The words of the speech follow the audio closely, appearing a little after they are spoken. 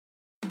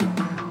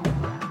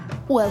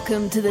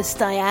Welcome to the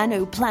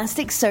Stiano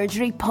Plastic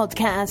Surgery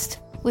Podcast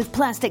with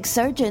plastic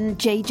surgeon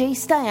JJ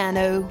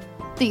Stiano,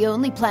 the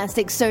only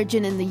plastic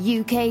surgeon in the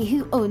UK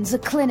who owns a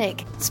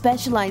clinic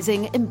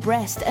specialising in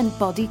breast and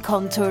body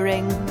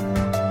contouring.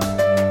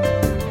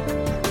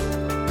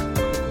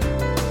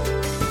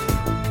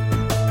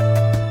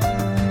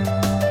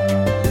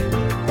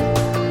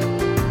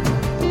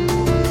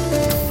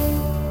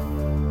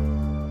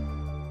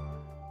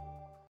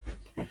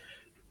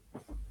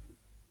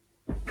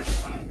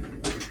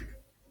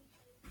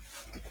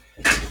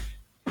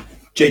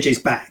 JJ's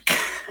back.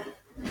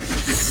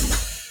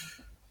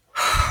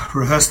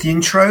 Rehearse the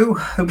intro.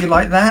 Hope you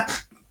like that.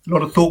 A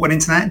lot of thought went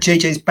into that.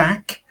 JJ's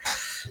back.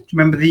 Do you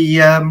remember the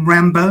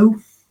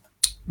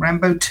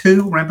Rambo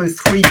 2, Rambo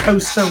 3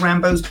 poster?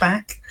 Rambo's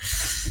back.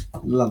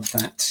 Love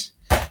that.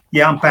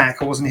 Yeah, I'm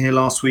back. I wasn't here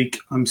last week.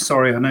 I'm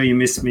sorry. I know you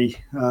missed me.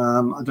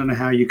 I don't know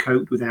how you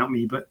coped without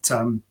me, but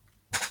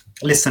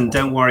listen,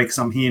 don't worry because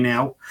I'm here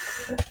now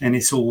and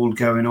it's all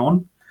going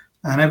on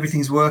and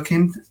everything's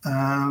working,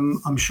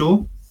 I'm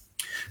sure.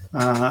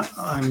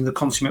 I'm the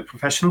consummate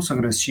professional, so I'm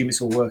going to assume it's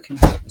all working.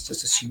 Let's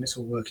just assume it's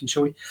all working,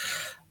 shall we?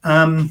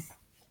 So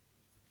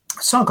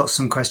I've got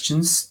some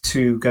questions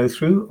to go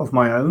through of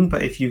my own,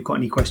 but if you've got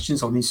any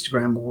questions on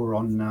Instagram or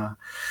on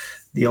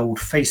the old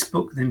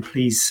Facebook, then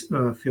please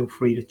feel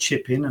free to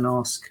chip in and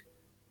ask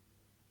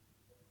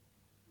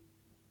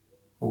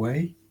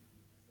away.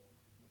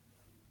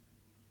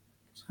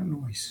 What's that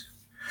noise?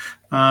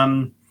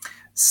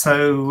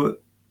 So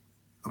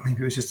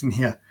maybe it was just in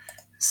here.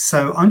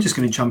 So I'm just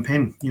going to jump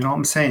in. You know what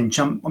I'm saying?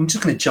 I'm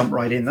just going to jump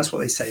right in. That's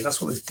what they say.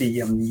 That's what the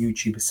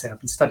YouTubers say. I've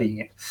been studying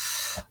it.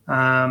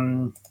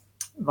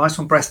 Advice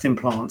on breast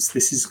implants.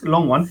 This is a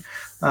long one.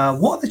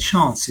 What are the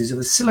chances of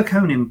a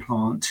silicone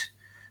implant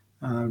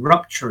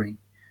rupturing?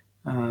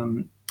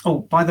 Oh,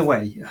 by the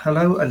way,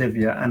 hello,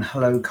 Olivia, and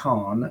hello,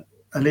 Khan.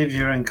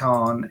 Olivia and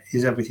Khan,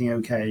 is everything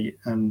okay?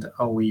 And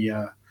are we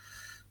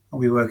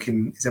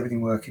working? Is everything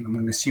working? I'm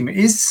going to assume it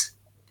is.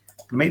 I'm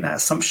going to make that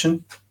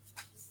assumption.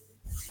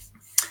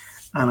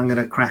 And I'm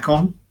going to crack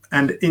on.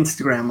 And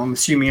Instagram, I'm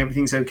assuming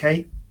everything's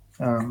okay.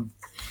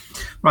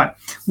 Right.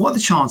 What are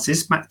the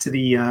chances, back to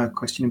the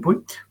questioning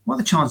point, what are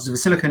the chances of a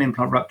silicone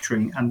implant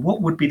rupturing and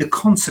what would be the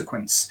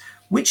consequence?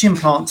 Which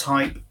implant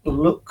type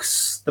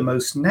looks the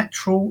most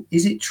natural?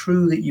 Is it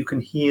true that you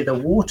can hear the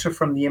water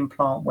from the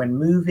implant when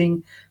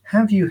moving?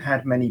 Have you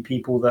had many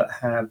people that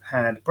have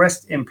had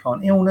breast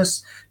implant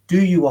illness?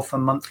 Do you offer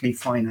monthly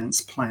finance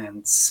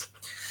plans?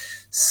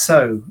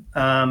 So,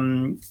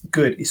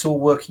 good. It's all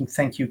working.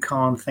 Thank you,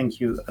 Khan.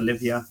 Thank you,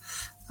 Olivia.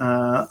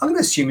 I'm going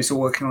to assume it's all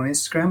working on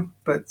Instagram,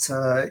 but,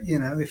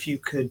 if you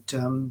could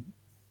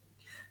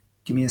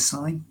give me a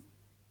sign,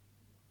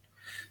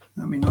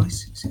 that'd be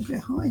nice. It's a bit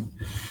high.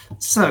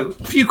 So,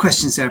 a few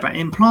questions there about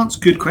implants.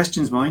 Good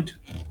questions, mind.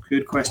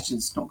 Good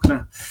questions. Not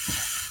gonna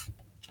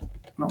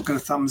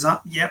thumbs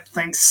up. Yep,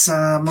 thanks,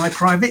 my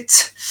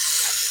private.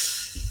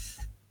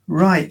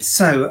 Right,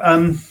 so...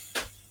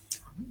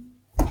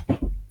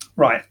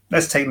 Right,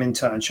 let's take them in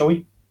turn, shall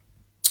we?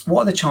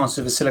 What are the chances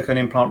of a silicone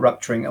implant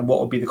rupturing and what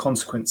will be the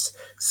consequence?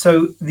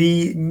 So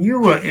the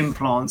newer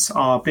implants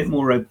are a bit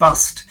more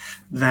robust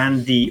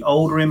than the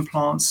older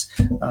implants.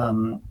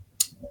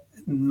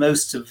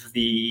 Most of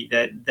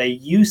they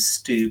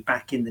used to,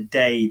 back in the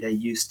day, they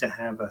used to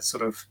have a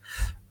sort of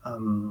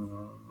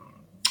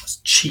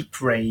cheap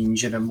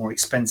range and a more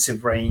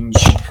expensive range.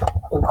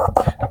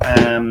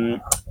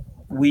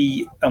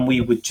 We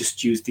would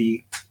just use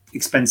the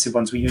expensive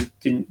ones. We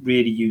didn't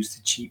really use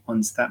the cheap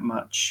ones that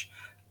much,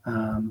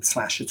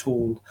 slash at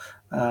all.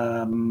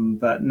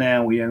 But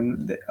now we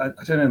own, I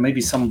don't know,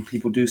 maybe some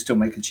people do still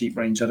make a cheap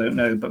range, I don't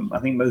know, but I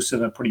think most of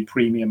them are pretty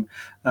premium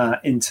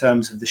in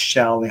terms of the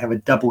shell. They have a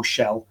double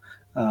shell.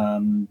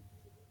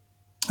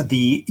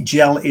 The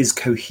gel is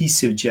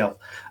cohesive gel,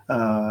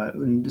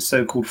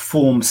 so-called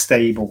form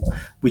stable,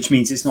 which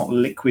means it's not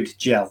liquid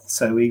gel.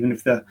 So even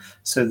if the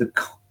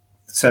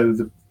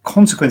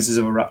consequences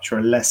of a rupture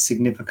are less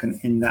significant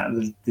in that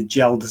the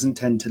gel doesn't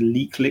tend to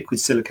leak liquid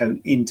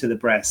silicone into the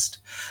breast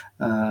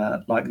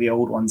like the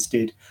old ones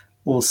did.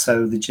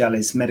 Also, the gel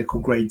is medical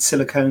grade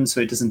silicone,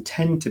 so it doesn't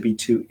tend to be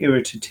too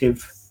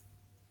irritative.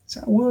 Is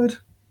that a word?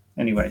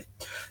 Anyway,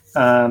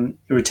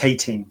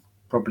 irritating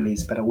probably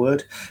is a better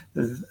word.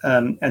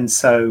 And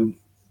so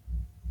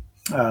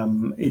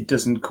it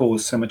doesn't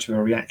cause so much of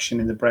a reaction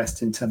in the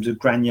breast in terms of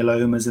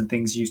granulomas and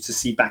things you used to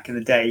see back in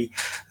the day.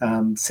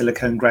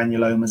 Silicone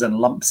granulomas and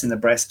lumps in the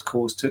breast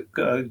caused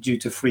due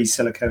to free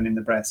silicone in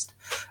the breast.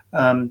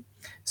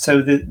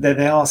 So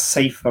they are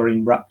safer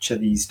in rupture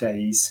these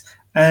days.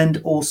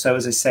 And also,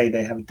 as I say,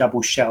 they have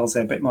double shells.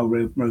 They're a bit more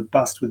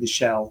robust with the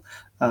shell.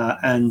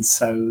 And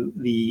so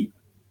the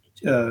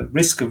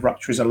risk of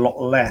rupture is a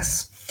lot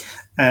less.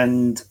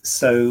 And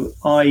so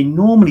I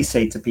normally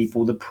say to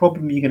people, the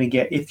problem you're going to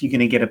get, if you're going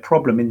to get a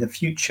problem in the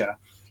future,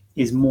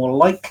 is more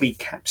likely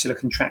capsular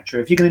contracture.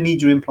 If you're going to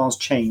need your implants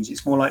changed,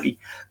 it's more likely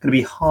going to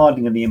be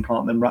hardening of the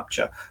implant than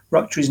rupture.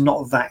 Rupture is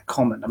not that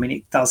common. I mean,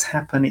 it does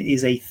happen. It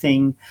is a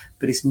thing,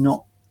 but it's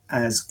not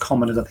as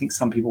common as I think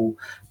some people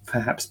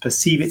perhaps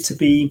perceive it to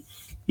be.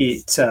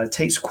 It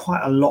takes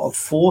quite a lot of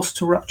force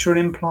to rupture an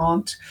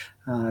implant.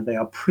 They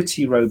are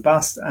pretty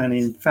robust, and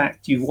in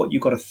fact, what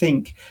you've got to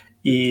think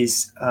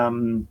is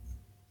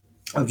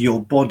of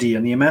your body,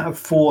 and the amount of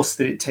force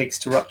that it takes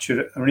to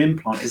rupture an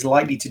implant is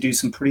likely to do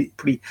some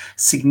pretty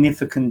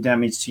significant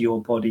damage to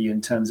your body in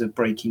terms of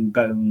breaking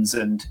bones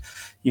and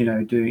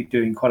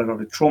doing quite a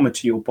lot of trauma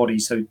to your body.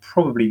 So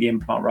probably the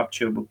implant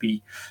rupture would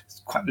be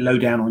quite low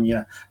down on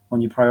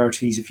your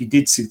priorities if you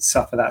did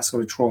suffer that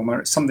sort of trauma.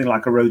 It's something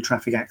like a road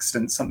traffic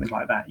accident, something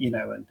like that,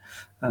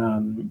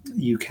 and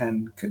you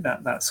can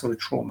that sort of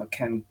trauma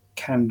can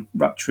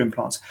rupture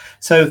implants.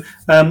 So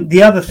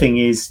the other thing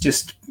is,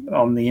 just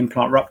on the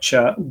implant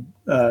rupture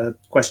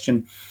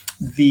question,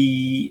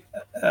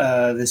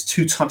 there's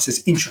two types: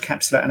 there's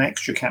intracapsular and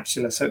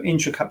extracapsular. So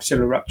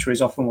intracapsular rupture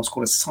is often what's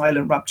called a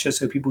silent rupture,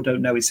 so people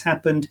don't know it's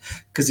happened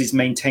because it's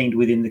maintained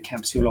within the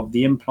capsule of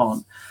the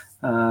implant.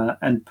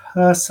 And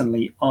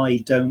personally,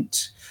 I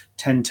don't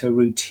tend to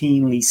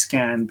routinely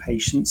scan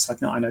patients.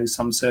 I know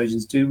some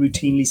surgeons do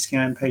routinely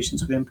scan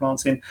patients with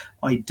implants in.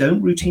 I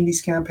don't routinely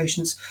scan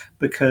patients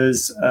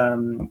because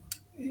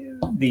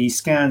the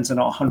scans are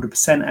not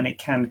 100%, and it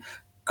can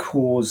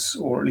cause,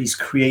 or at least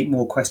create,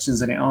 more questions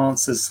than it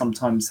answers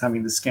sometimes,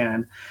 having the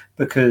scan,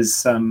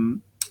 because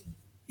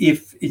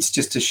if it's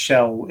just a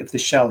shell, if the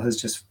shell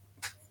has just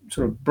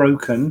sort of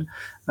broken,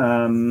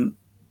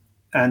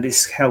 and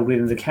it's held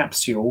within the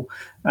capsule,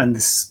 and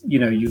this,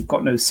 you've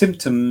got no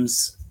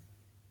symptoms,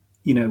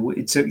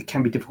 it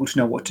can be difficult to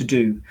know what to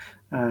do,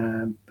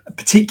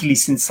 particularly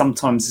since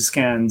sometimes the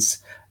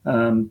scans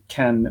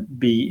can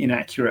be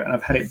inaccurate. And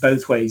I've had it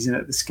both ways, in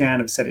that the scan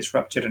have said it's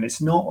ruptured and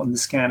it's not, and the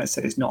scan has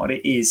said it's not and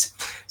it is.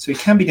 So it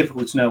can be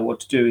difficult to know what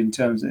to do in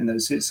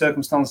those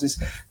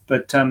circumstances,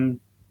 but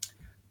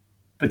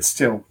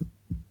still.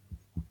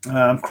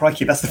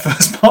 Crikey, that's the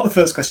first part of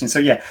the first question. So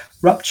yeah,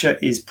 rupture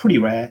is pretty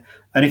rare,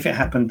 and if it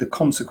happened, the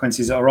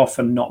consequences are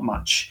often not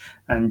much.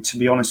 And to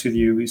be honest with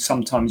you,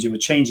 sometimes you were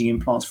changing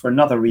implants for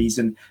another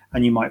reason,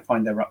 and you might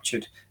find they're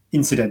ruptured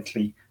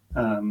incidentally,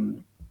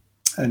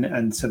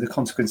 and so the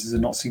consequences are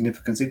not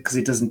significant because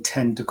it doesn't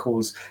tend to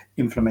cause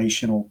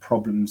inflammation or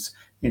problems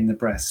in the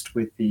breast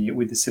with the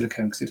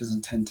silicone, because it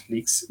doesn't tend to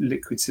leak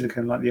liquid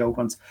silicone like the old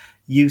ones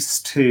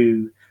used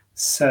to.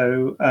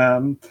 So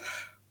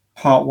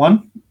part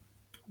one.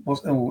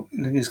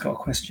 Olivia's got a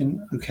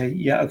question. Okay,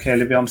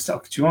 Olivia, I'm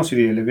stuck. To be honest with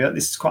you, Olivia,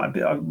 this is quite a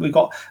bit. We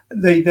got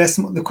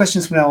the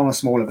questions from now on are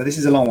smaller, but this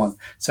is a long one.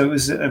 So it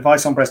was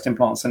advice on breast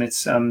implants, and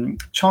it's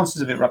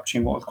chances of it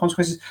rupturing. What are the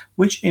consequences?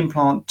 Which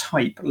implant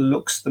type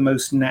looks the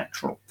most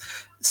natural?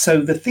 So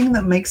the thing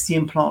that makes the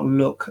implant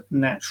look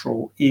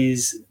natural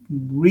is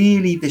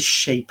really the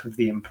shape of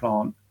the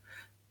implant,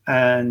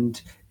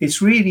 and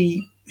it's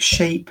really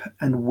shape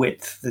and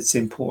width that's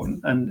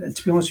important. And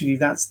to be honest with you,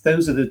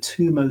 those are the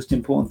two most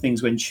important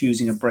things when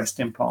choosing a breast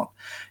implant: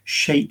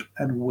 shape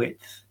and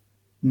width,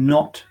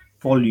 not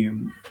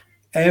volume.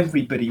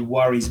 Everybody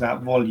worries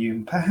about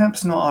volume,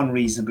 perhaps not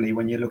unreasonably,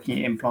 when you're looking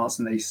at implants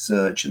and they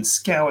search and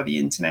scour the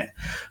internet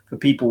for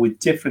people with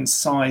different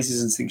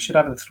sizes and think, should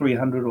I have the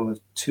 300 or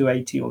the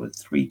 280 or the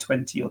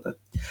 320 or the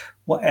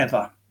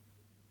whatever.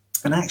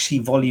 And actually,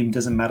 volume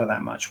doesn't matter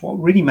that much. What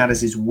really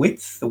matters is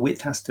width. The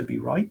width has to be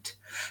right,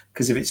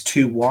 because if it's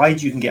too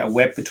wide, you can get a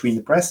web between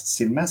the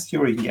breasts in mastia,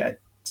 or you can get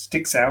it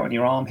sticks out and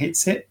your arm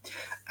hits it.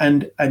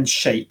 And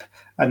shape.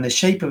 And the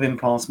shape of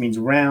implants means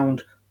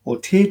round or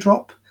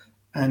teardrop,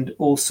 and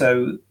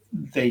also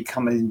they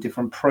come in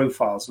different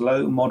profiles: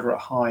 low, moderate,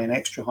 high, and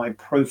extra high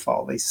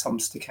profile. Some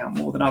stick out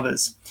more than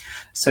others.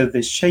 So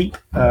the shape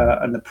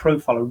and the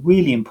profile are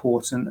really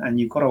important, and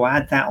you've got to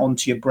add that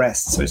onto your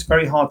breast. So it's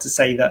very hard to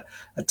say that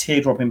a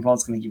teardrop implant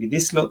is going to give you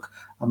this look,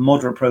 a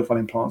moderate profile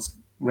implants,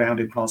 round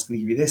implants,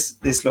 going to give you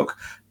this look,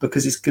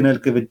 because it's going to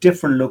give a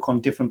different look on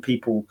different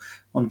people,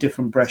 on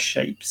different breast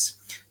shapes.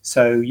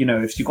 So,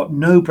 if you've got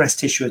no breast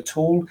tissue at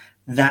all,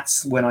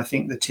 that's when I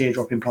think the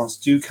teardrop implants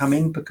do come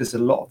in, because a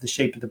lot of the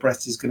shape of the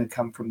breast is going to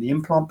come from the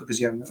implant, because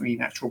you haven't got any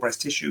natural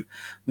breast tissue.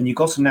 When you've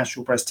got some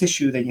natural breast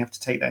tissue, then you have to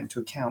take that into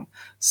account.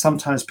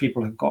 Sometimes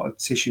people have got a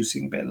tissue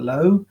sitting a bit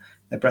low,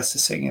 their breasts are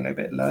sitting a little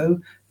bit low,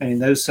 and in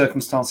those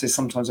circumstances,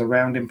 sometimes a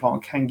round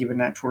implant can give a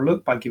natural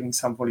look by giving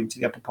some volume to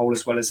the upper pole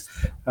as well as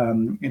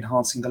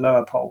enhancing the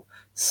lower pole.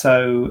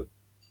 So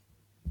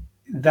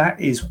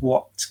that is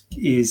what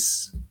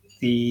is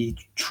the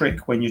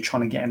trick when you're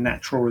trying to get a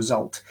natural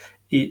result.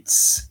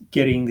 It's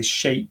getting the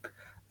shape,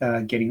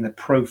 getting the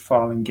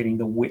profile, and getting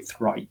the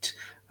width right.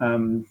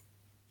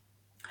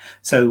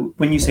 So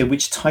when you say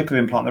which type of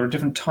implant, there are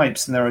different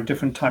types, and there are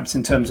different types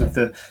in terms of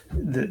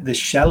the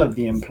shell of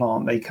the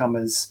implant. They come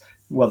as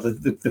well,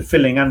 the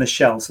filling and the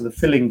shell. So the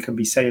filling can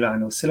be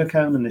saline or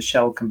silicone, and the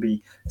shell can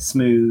be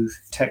smooth,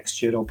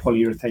 textured, or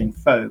polyurethane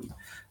foam.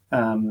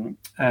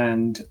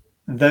 And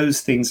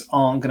those things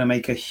aren't going to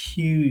make a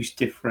huge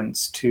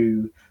difference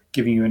to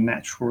giving you a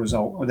natural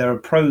result. There are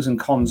pros and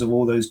cons of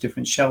all those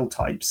different shell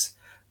types,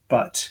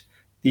 but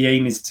the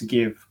aim is to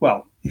give,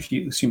 well,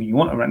 assuming you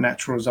want a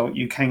natural result,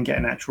 you can get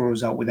a natural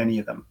result with any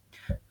of them.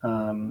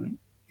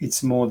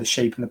 It's more the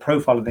shape and the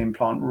profile of the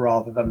implant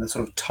rather than the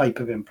sort of type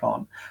of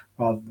implant,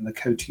 rather than the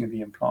coating of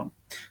the implant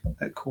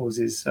that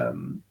causes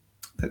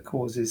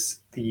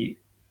the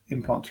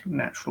implant to look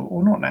natural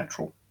or not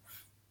natural.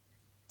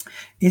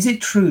 Is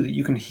it true that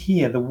you can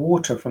hear the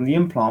water from the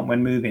implant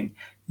when moving?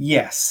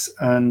 Yes,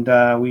 and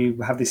we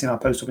have this in our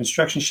post-op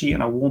instruction sheet,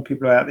 and I warn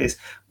people about this.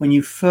 When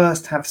you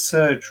first have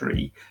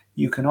surgery,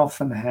 you can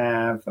often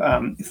have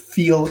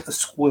feel a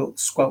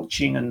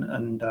squelching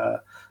and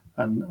a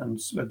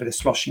bit of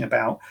sloshing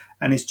about,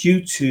 and it's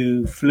due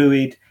to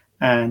fluid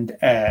and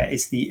air.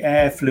 It's the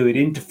air-fluid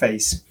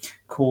interface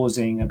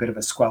causing a bit of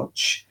a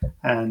squelch,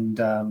 and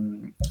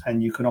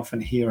you can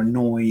often hear a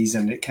noise,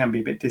 and it can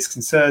be a bit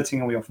disconcerting.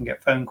 And we often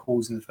get phone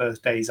calls in the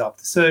first days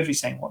after surgery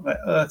saying, "What the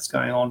earth's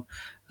going on?"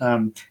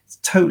 It's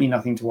totally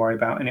nothing to worry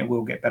about, and it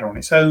will get better on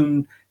its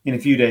own. In a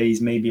few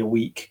days, maybe a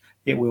week,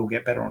 it will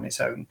get better on its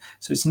own.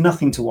 So it's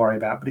nothing to worry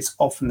about, but it's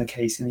often the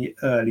case in the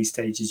early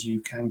stages you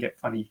can get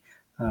funny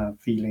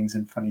feelings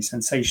and funny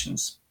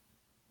sensations.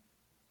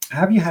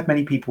 Have you had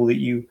many people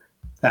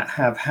that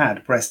have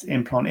had breast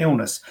implant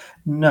illness?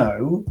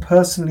 No,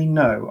 personally,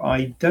 no.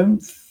 I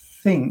don't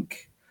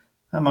think.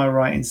 Am I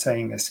right in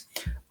saying this?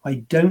 I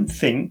don't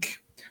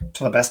think,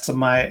 to the best of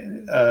my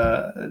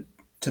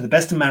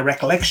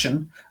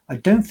recollection, I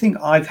don't think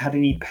I've had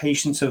any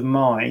patients of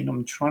mine.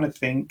 I'm trying to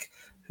think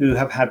who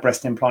have had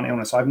breast implant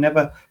illness. I've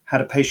never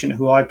had a patient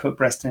who I put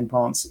breast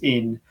implants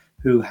in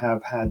who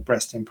have had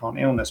breast implant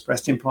illness.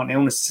 Breast implant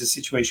illness is a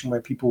situation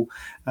where people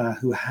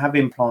who have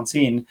implants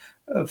in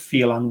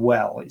feel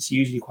unwell. It's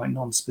usually quite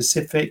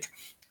non-specific,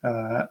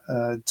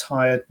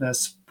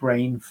 tiredness,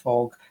 brain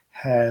fog,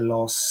 hair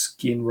loss,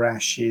 skin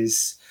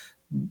rashes,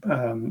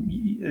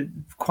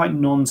 quite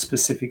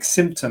non-specific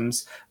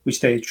symptoms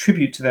which they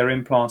attribute to their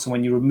implants, and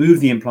when you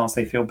remove the implants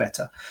they feel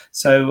better.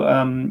 So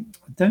I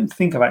don't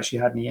think I've actually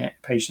had any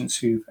patients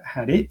who've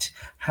had it.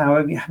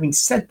 However, having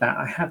said that,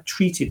 I have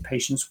treated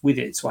patients with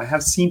it. So I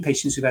have seen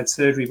patients who've had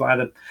surgery by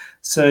other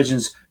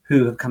surgeons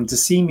who have come to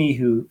see me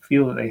who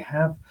feel that they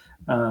have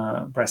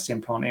breast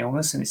implant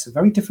illness, and it's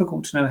very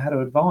difficult to know how to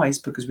advise,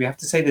 because we have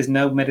to say there's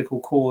no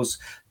medical cause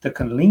that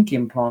can link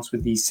implants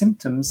with these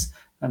symptoms.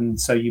 And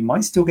so you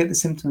might still get the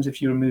symptoms if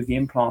you remove the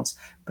implants.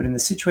 But in the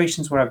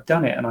situations where I've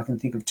done it, and I can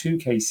think of 2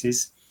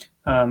 cases,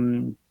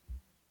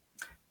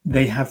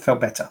 they have felt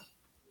better.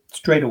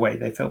 Straight away,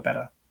 they felt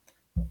better.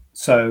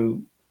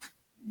 So,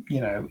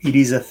 it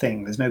is a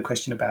thing. There's no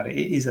question about it.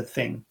 It is a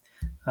thing.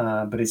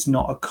 But it's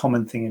not a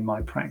common thing in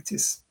my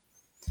practice.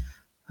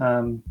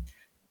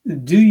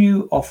 Do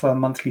you offer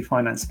monthly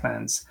finance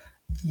plans?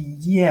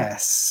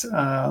 Yes,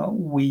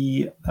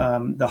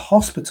 the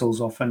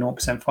hospitals offer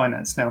 0%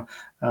 finance. Now,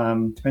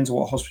 depends on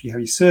what hospital you have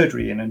your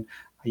surgery in. And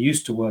I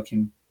used to work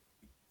in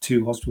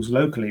 2 hospitals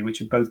locally, which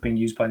have both been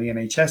used by the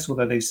NHS,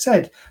 although they've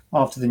said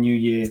after the new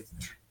year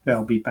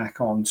they'll be back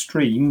on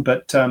stream.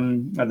 But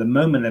at the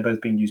moment, they're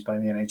both being used by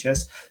the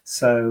NHS.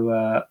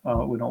 So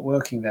we're not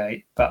working there.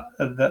 But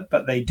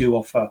they do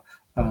offer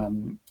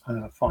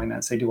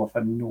finance. They do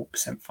offer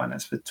 0%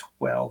 finance for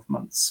 12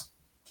 months.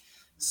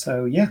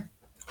 So, yeah.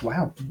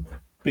 Wow,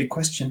 big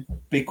question.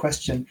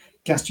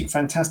 Gastric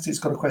Fantastic's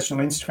got a question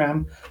on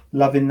Instagram.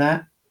 Loving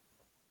that.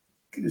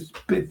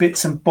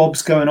 Bits and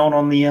bobs going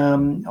on the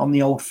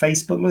old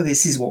Facebook. Look,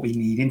 this is what we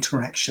need: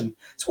 interaction.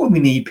 It's what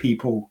we need,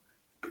 people.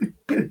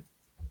 Bit of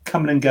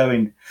coming and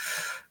going.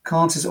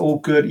 Can't is all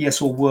good?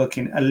 Yes, all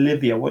working.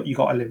 Olivia, what you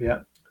got,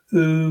 Olivia?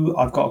 Ooh,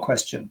 I've got a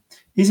question.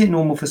 Is it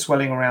normal for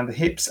swelling around the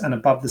hips and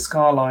above the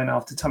scar line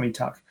after tummy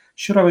tuck?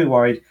 Should I be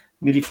worried?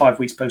 Nearly 5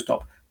 weeks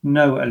post-op.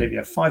 No,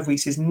 Olivia, 5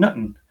 weeks is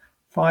nothing.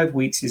 5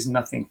 weeks is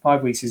nothing.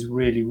 5 weeks is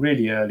really,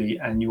 really early,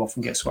 and you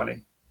often get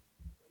swelling.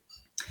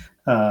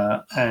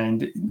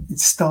 And it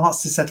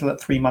starts to settle at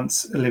 3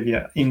 months,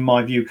 Olivia, in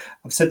my view.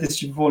 I've said this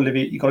to you before,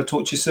 Olivia, you've got to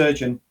talk to your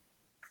surgeon,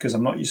 because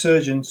I'm not your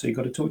surgeon, so you've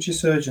got to talk to your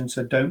surgeon.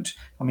 So don't,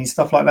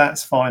 stuff like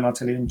that's fine, I'll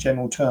tell you in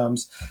general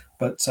terms,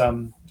 but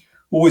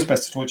always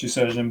best to talk to your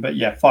surgeon. But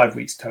yeah, 5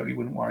 weeks, totally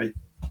wouldn't worry.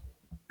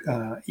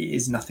 It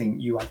is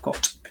nothing. You have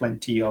got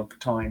plenty of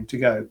time to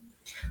go.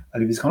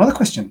 Olivia's got another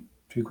question.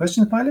 2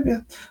 questions by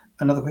Olivia.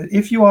 Another question.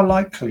 If you are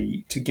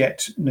likely to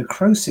get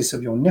necrosis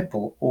of your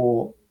nipple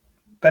or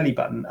belly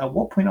button, at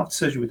what point after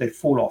surgery would they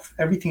fall off?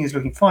 Everything is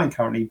looking fine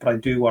currently, but I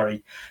do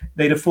worry.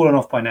 They'd have fallen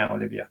off by now,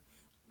 Olivia.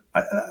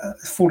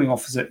 Falling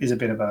off is a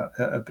bit of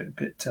a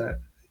bit.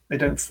 They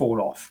don't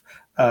fall off.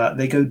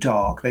 They go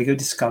dark. They go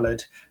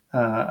discolored,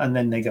 and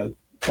then they go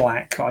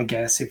black, I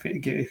guess, if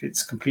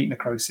it's complete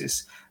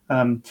necrosis.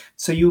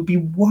 So you'll be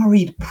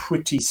worried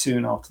pretty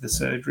soon after the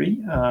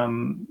surgery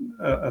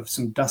of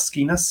some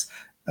duskiness,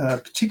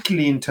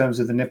 particularly in terms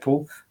of the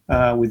nipple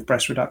with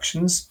breast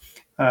reductions.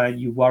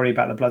 You worry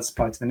about the blood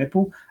supply to the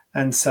nipple.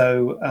 And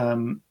so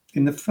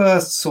in the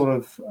first sort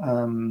of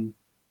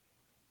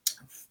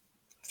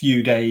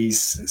few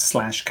days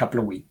 / couple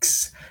of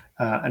weeks,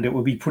 and it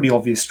will be pretty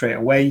obvious straight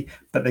away.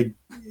 But I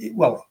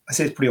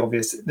say it's pretty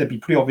obvious. They'd be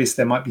pretty obvious.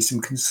 There might be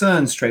some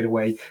concern straight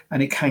away,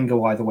 and it can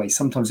go either way.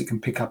 Sometimes it can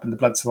pick up, and the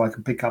blood supply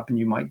can pick up, and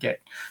you might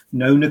get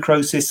no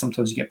necrosis.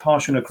 Sometimes you get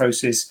partial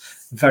necrosis.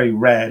 Very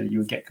rarely you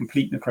would get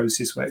complete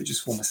necrosis, where it would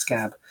just form a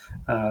scab.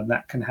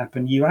 That can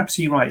happen. You're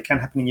absolutely right. It can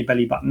happen in your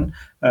belly button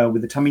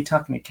with the tummy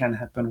tuck, and it can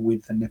happen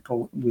with the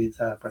nipple with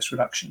breast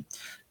reduction.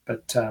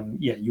 But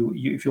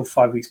if you're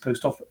 5 weeks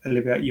post-op,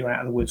 Olivia, you're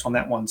out of the woods on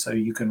that one, so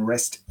you can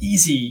rest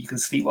easy. You can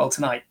sleep well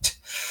tonight.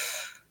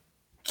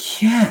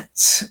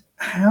 Cat,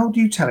 how do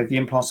you tell if the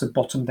implants have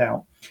bottomed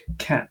out?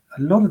 Cat,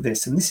 a lot of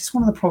this, and this is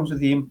one of the problems with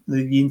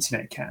the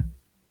internet, Cat.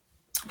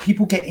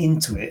 People get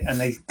into it and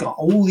they've got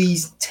all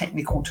these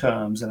technical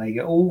terms and they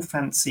get all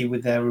fancy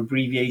with their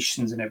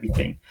abbreviations and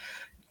everything.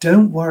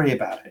 Don't worry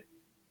about it.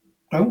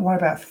 Don't worry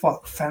about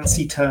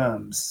fancy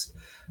terms.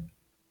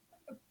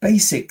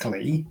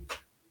 Basically,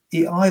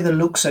 it either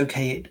looks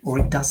okay or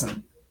it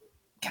doesn't,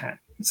 Cat.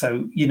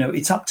 So,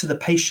 it's up to the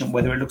patient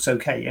whether it looks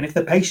okay. And if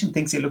the patient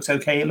thinks it looks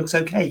okay, it looks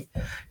okay.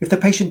 If the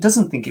patient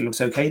doesn't think it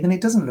looks okay, then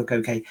it doesn't look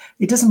okay.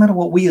 It doesn't matter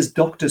what we as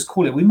doctors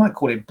call it. We might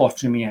call it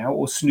bottoming out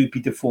or Snoopy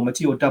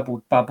deformity or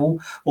double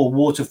bubble or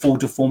waterfall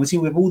deformity.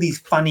 We have all these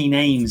funny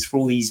names for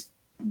all these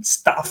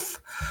stuff,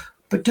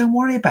 but don't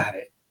worry about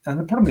it. And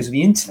the problem is with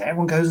the internet,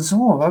 everyone goes and says,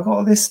 oh, have I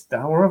got this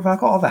or have I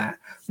got that?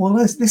 Well,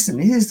 listen,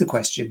 here's the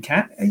question,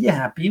 Kat. Are you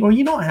happy or are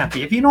you not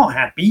happy? If you're not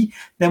happy,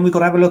 then we've got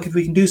to have a look if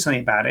we can do something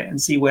about it and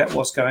see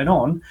what's going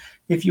on.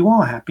 If you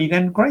are happy,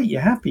 then great,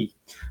 you're happy.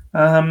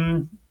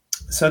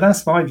 So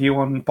that's my view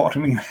on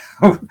bottoming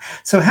out.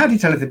 So how do you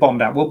tell if they're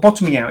bottomed out? Well,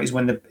 bottoming out is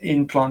when the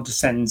implant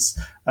descends,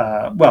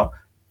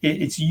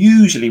 it's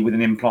usually with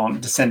an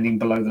implant descending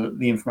below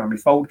the inframammary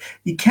fold.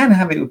 You can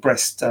have it with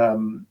breast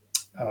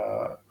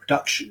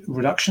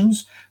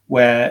reductions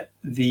where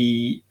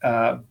the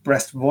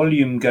breast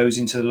volume goes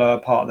into the lower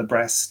part of the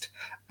breast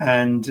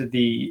and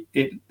the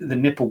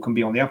nipple can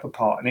be on the upper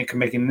part and it can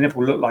make the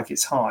nipple look like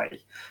it's high.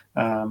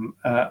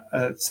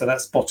 So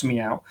that's bottoming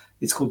out.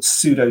 It's called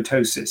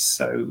pseudotosis.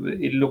 So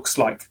it looks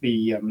like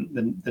the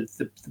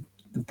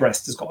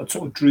breast has got a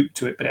sort of droop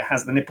to it, but it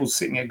has the nipples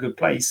sitting in a good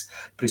place,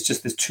 but it's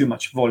just there's too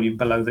much volume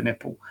below the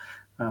nipple.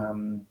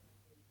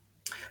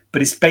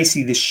 But it's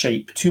basically this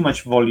shape, too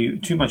much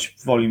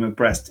volume of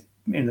breast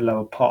in the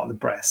lower part of the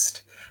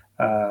breast.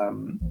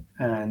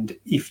 And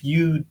if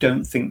you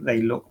don't think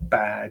they look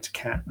bad,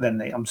 Kat, then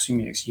I'm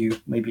assuming it's you,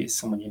 maybe it's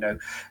someone you know.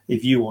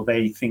 If you or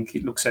they think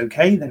it looks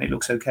okay, then it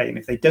looks okay. And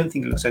if they don't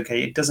think it looks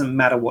okay, it doesn't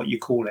matter what you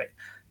call it.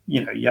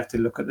 You have to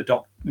look at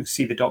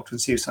see the doctor and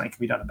see if something can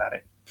be done about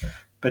it.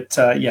 But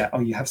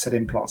you have said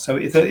implants. So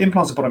if the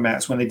implants are bottom out,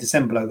 it's when they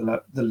descend below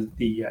the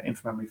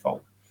inframammary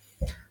fold.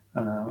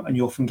 And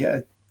you often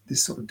get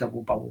this sort of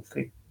double bubble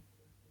thing.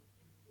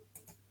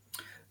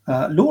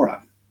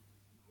 Laura,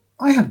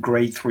 I have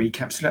grade 3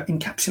 capsular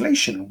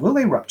encapsulation. Will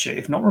they rupture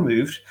if not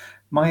removed?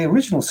 My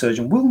original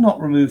surgeon will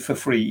not remove for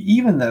free,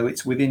 even though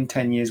it's within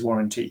 10 years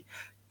warranty.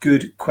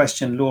 Good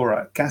question,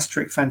 Laura.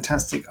 Gastric,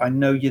 fantastic. I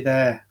know you're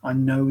there.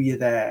 And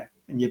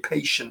you're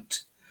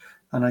patient.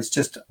 And I've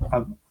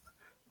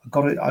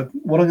got it.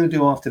 What I'm going to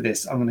do after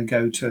this, I'm going to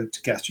go to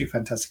Gastric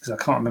Fantastic because I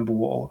can't remember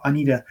what I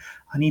need a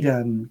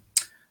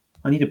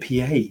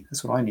PA.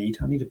 That's what I need.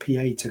 I need a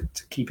PA to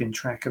keep in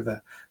track of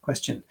the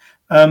question.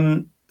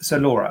 So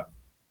Laura,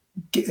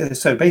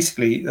 so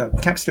basically,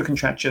 capsular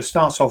contracture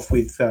starts off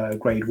with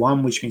grade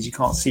 1, which means you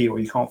can't see or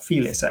you can't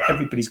feel it. So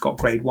everybody's got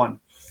grade 1.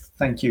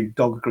 Thank you.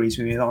 Dog agrees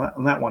with me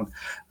on that one.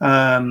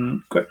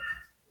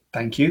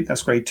 Thank you.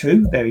 That's grade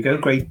 2. There we go.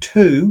 Grade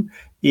 2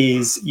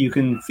 is you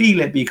can feel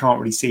it, but you can't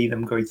really see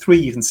them. Grade 3,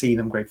 you can see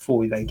them. Grade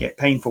 4, they get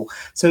painful.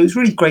 So it's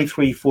really grade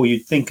 3, 4,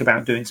 you'd think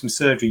about doing some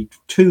surgery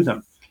to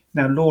them.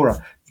 Now,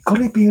 Laura, you've got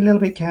to be a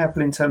little bit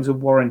careful in terms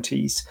of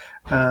warranties.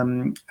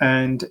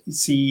 And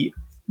see,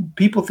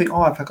 people think,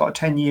 oh, if I've got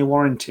a 10-year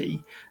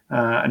warranty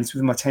and it's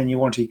within my 10-year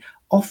warranty,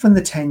 often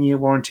the 10-year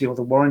warranty or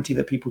the warranty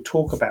that people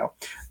talk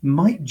about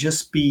might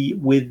just be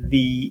with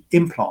the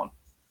implant.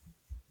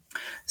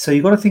 So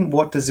you've got to think,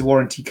 what does the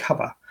warranty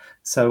cover?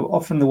 So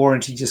often the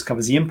warranty just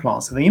covers the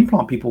implant. So the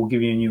implant people will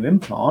give you a new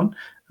implant,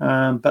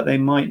 but they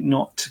might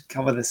not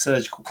cover the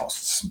surgical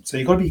costs. So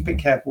you've got to be a bit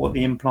careful what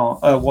the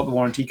what the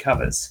warranty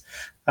covers.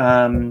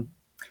 So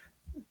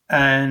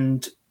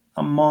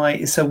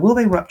will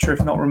they rupture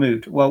if not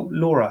removed? Well,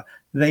 Laura,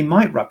 they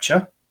might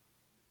rupture,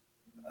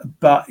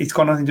 but it's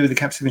got nothing to do with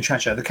the capsular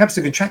contracture. The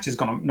capsular contracture is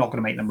not going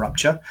to make them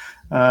rupture.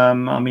 They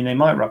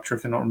might rupture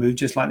if they're not removed,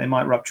 just like they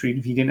might rupture even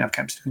if you didn't have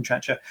capsular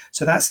contracture.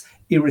 So that's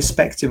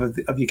irrespective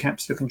of your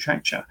capsular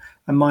contracture.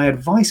 And my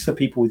advice for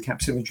people with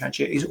capsular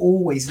contracture is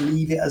always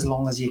leave it as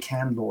long as you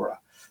can, Laura.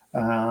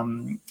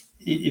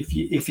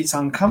 If it's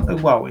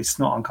uncomfortable, well, it's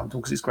not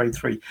uncomfortable because it's grade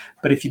 3.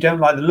 But if you don't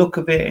like the look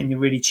of it and you're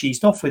really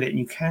cheesed off with it, and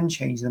you can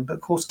change them. But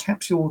of course,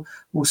 capsule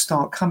will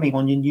start coming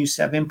on your new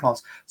set of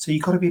implants. So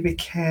you've got to be a bit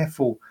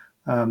careful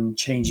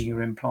changing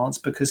your implants,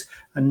 because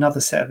another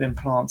set of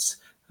implants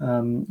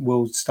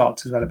will start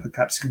to develop a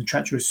capsular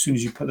contracture as soon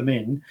as you put them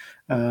in.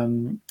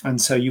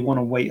 And so you want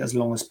to wait as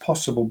long as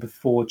possible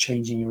before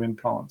changing your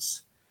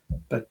implants.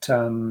 But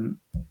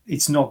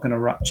it's not going to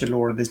rupture,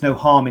 Laura. There's no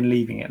harm in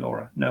leaving it,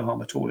 Laura. No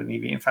harm at all in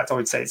leaving it. In fact, I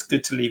would say it's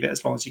good to leave it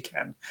as long as you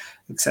can,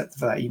 except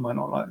for that you might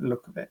not like the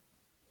look of it.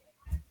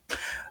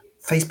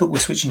 Facebook, we're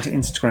switching to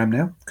Instagram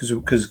now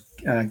because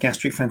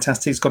Gastric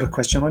Fantastic's got a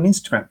question on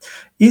Instagram.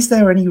 Is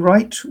there any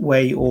right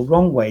way or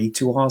wrong way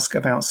to ask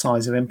about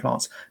size of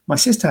implants? My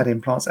sister had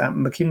implants at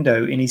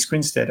Makindo in East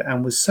Grinstead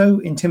and was so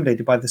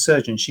intimidated by the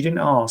surgeon, she didn't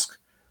ask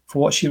for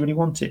what she really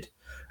wanted.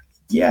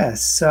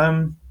 Yes.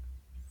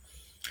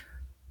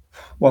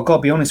 Well, I've got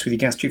to be honest with you,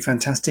 Gastric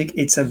Fantastic.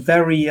 It's a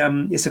very,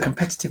 it's a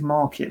competitive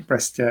market,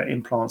 breast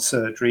implant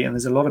surgery, and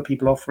there's a lot of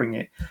people offering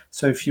it.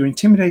 So if you're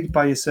intimidated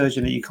by your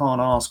surgeon that you can't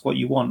ask what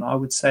you want, I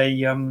would say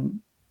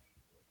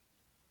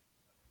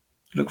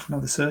look for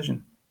another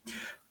surgeon.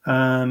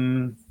 I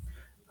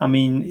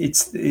mean,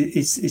 it's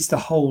the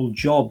whole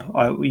job,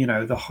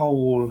 the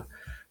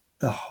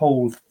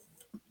whole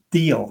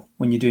deal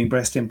when you're doing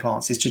breast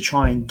implants is to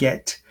try and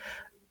get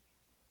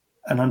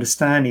an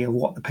understanding of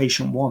what the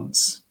patient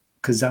wants,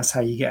 because that's how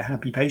you get a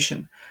happy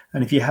patient.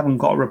 And if you haven't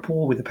got a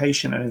rapport with the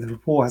patient, and if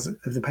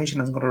the patient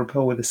hasn't got a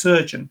rapport with the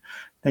surgeon,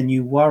 then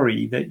you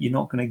worry that you're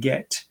not going to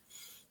get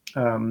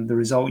the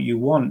result you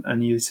want,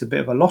 and it's a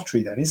bit of a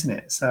lottery then, isn't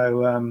it?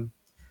 So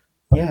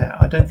yeah,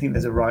 I don't think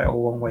there's a right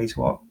or wrong way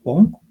to ask. I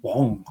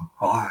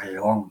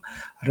don't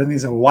think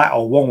there's a right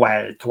or wrong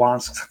way to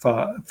ask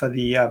for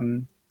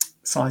the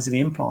size of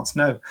the implants.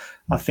 No,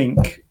 I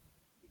think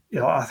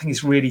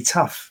it's really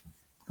tough.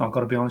 I've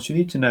got to be honest with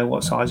you, to know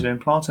what size of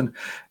implant. And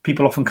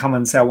people often come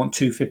and say, I want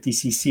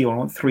 250cc or I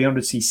want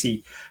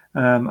 300cc.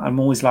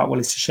 I'm always like, well,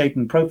 it's the shape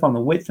and profile and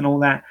the width and all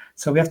that.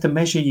 So we have to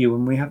measure you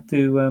and we have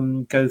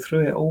to go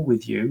through it all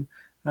with you.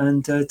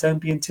 And don't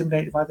be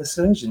intimidated by the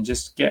surgeon.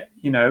 Just get,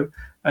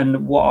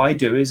 and what I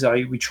do is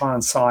we try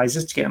on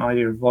sizes to get an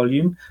idea of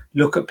volume,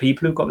 look at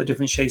people who've got the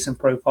different shapes and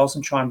profiles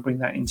and try and bring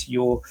that into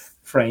your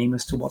frame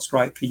as to what's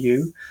right for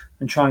you,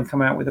 and try and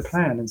come out with a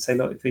plan and say,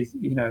 look, if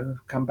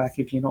come back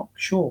if you're not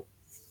sure.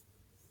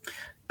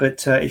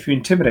 But if you're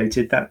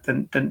intimidated, that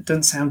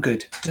doesn't sound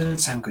good. Doesn't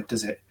sound good,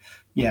 does it?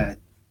 Yeah.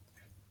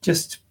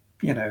 Just,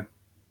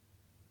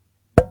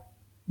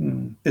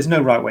 there's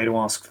no right way to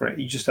ask for it.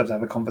 You just have to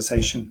have a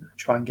conversation,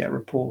 try and get a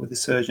rapport with the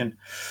surgeon.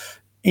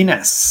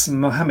 Ines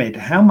Mohammed,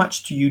 how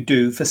much do you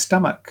do for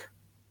stomach?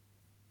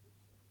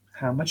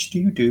 How much do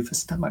you do for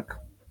stomach?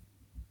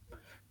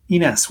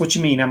 Ines, what do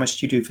you mean, how much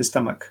do you do for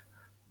stomach?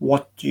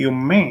 What do you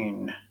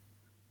mean?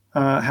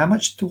 How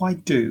much do I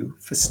do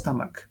for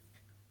stomach?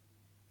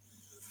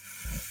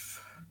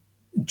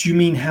 Do you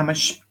mean how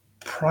much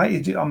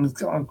price?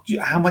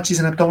 How much is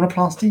an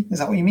abdominoplasty? Is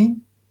that what you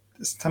mean?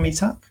 It's tummy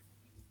tuck?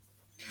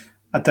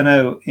 I don't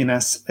know,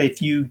 Ines.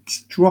 If you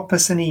drop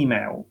us an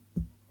email,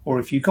 or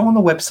if you go on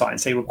the website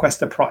and say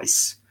request a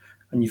price,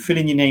 and you fill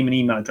in your name and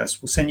email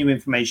address, we'll send you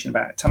information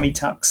about tummy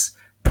tucks,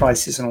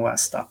 prices, and all that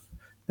stuff.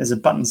 There's a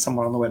button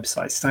somewhere on the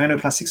website,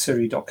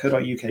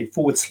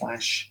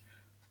 staianoplasticsurgery.co.uk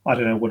 / I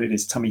don't know what it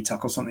is, tummy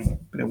tuck or something,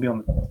 but it'll be on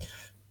the.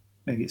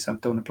 Maybe it's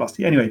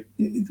abdominoplasty. Anyway,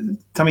 the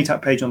tummy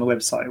tuck page on the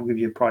website will give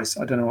you a price.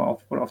 I don't know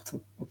off the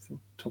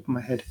top of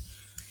my head.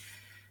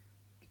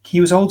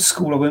 He was old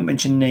school. I won't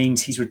mention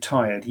names. He's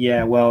retired.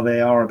 Yeah, well,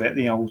 they are a bit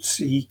the old.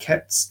 He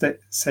kept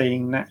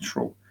saying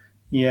natural.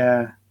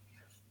 Yeah.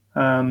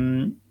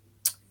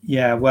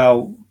 Yeah,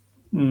 well,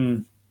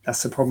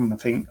 that's the problem, I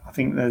think. I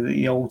think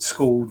the old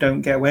school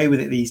don't get away with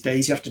it these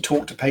days. You have to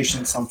talk to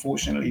patients,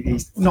 unfortunately.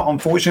 Not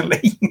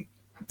unfortunately.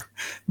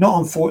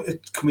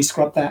 Can we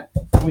scrub that?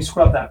 Can we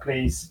scrub that,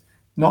 please?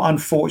 Not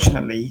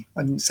unfortunately.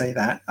 I didn't say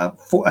that.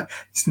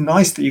 It's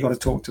nice that you've got to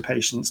talk to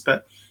patients,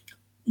 but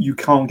you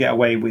can't get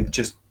away with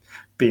just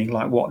being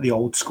like what the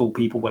old school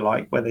people were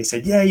like, where they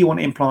said, yeah, you want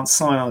implants,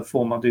 sign on the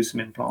form, I'll do some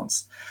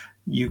implants.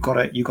 You've got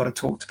to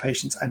talk to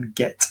patients and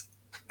get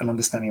an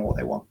understanding of what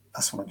they want.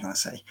 That's what I'm trying to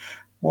say.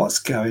 What's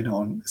going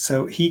on?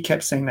 So he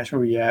kept saying that.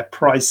 Oh yeah,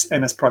 price,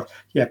 NS price.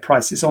 Yeah,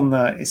 price. It's on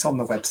the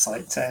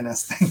website.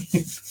 NS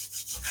thing.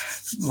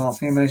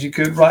 Laughing as you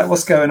could. Right,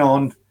 what's going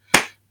on?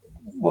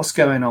 What's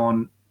going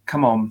on?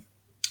 Come on.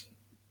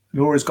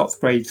 Laura's got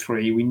grade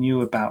 3. We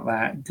knew about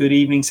that. Good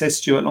evening, says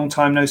Stuart. Long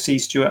time no see,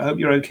 Stuart. Hope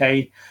you're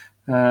okay.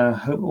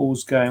 Hope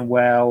all's going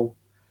well.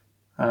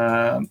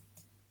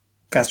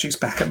 Gastric's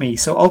back at me.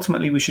 So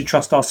ultimately, we should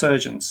trust our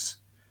surgeons.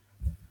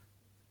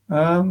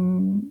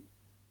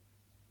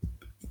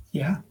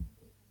 Yeah.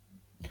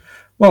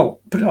 Well,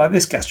 put it like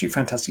this, Gastric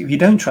Fantastic. If you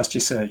don't trust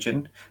your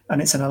surgeon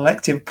and it's an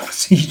elective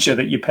procedure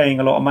that you're paying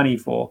a lot of money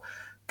for,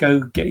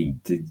 go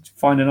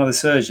find another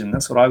surgeon.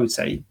 That's what I would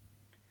say.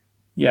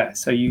 Yeah,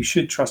 so you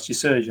should trust your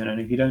surgeon,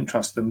 and if you don't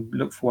trust them,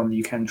 look for one that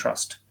you can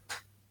trust.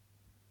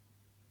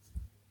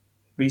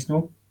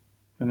 Reasonable?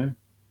 I don't know.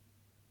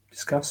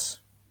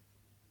 Discuss.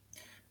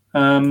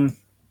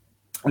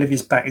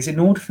 Olivia's back. Is it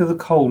normal to feel the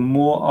cold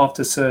more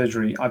after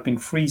surgery? I've been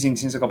freezing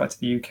since I got back to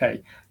the UK.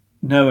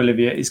 No,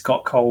 Olivia, it's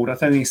got cold. I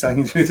don't think it's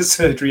anything to do with the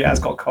surgery. It has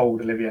got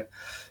cold, Olivia.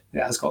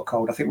 It has got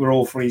cold. I think we're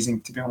all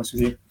freezing, to be honest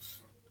with you.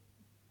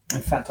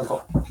 In fact, I've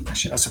got my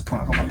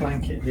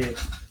blanket here.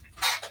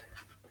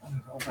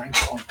 I've got a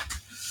blanket on.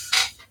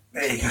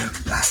 There you go.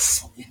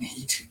 That's what you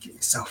need to get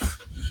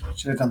yourself.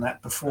 Should have done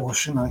that before,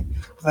 shouldn't I?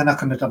 But then I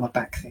couldn't have done my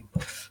back thing.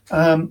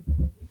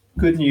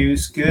 Good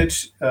news. Good.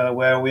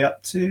 Where are we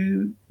up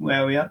to?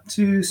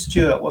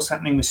 Stuart, what's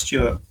happening with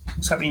Stuart?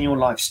 What's happening in your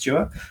life,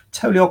 Stuart?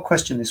 Totally odd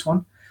question, this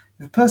one.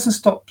 If a person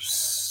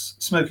stops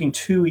smoking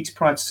 2 weeks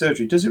prior to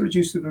surgery, does it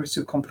reduce the risk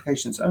of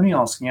complications? Only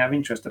asking out of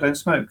interest. I don't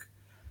smoke.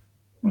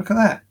 Look at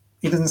that.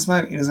 He doesn't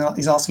smoke. He's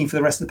asking for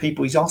the rest of the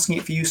people. He's asking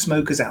it for you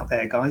smokers out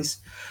there, guys.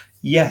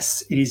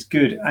 Yes, it is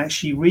good.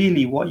 Actually,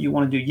 really, what you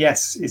want to do,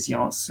 yes, is the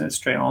answer,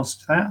 straight answer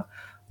to that.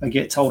 I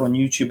get told on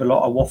YouTube a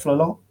lot, I waffle a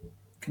lot.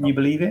 Can you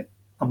believe it?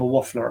 I'm a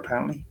waffler,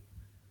 apparently.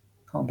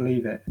 Can't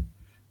believe it.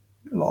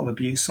 A lot of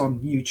abuse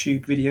on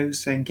YouTube videos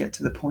saying get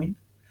to the point.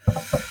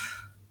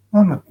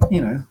 I'm a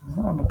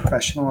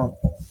professional. I'll,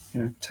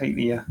 take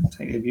the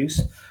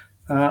abuse.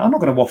 I'm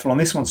not going to waffle on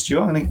this one,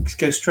 Stuart. I'm going to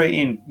go straight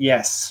in.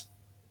 Yes,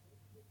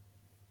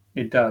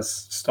 it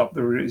does stop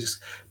the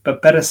risk,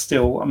 but better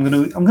still, I'm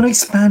going to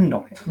expand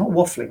on it. I'm not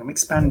waffling. I'm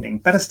expanding.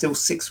 Better still,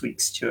 6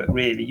 weeks, Stuart.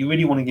 Really, you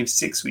really want to give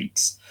 6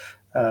 weeks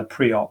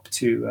pre-op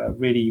to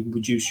really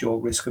reduce your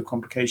risk of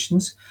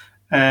complications.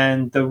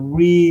 And the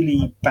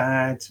really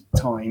bad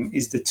time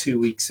is the 2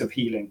 weeks of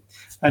healing,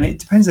 and it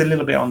depends a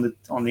little bit on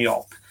the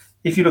op.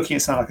 If you're looking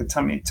at something like a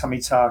tummy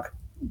tuck,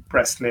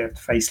 breast lift,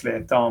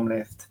 facelift, arm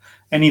lift,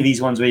 any of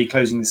these ones where you're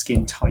closing the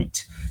skin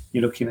tight,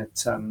 you're looking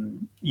at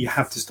you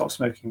have to stop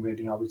smoking.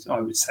 Really, I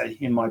would say,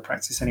 in my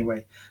practice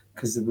anyway,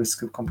 because the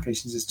risk of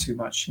complications is too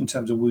much in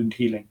terms of wound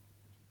healing.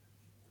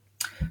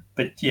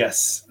 But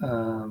yes,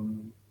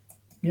 good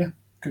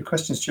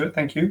question, Stuart.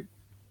 Thank you.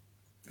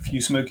 A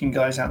few smoking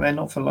guys out there,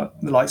 not for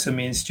the likes of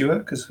me and Stuart,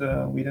 because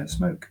we don't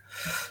smoke.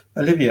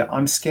 Olivia,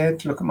 I'm scared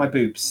to look at my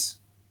boobs.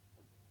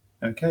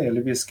 Okay,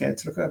 Olivia's scared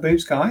to look at her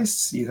boobs,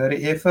 guys. You heard it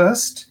here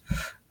first.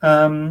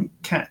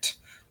 Kat,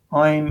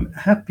 I'm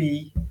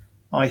happy.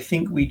 I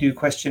think we do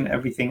question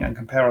everything and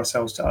compare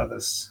ourselves to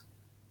others.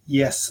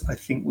 Yes, I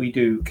think we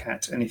do,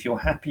 Kat. And if you're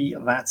happy,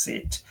 that's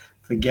it.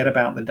 Forget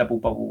about the double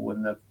bubble what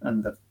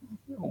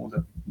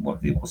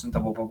it wasn't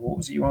double bubble. What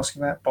was it you were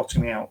asking about?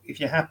 Bottoming out. If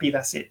you're happy,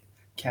 that's it,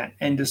 Kat.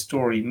 End of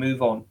story.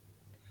 Move on.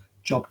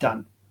 Job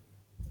done.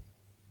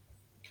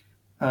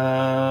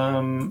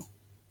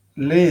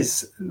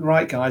 Liz,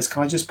 right, guys,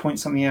 can I just point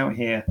something out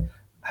here?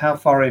 How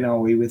far in are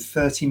we? We're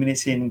 30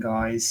 minutes in,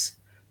 guys.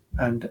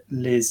 And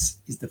Liz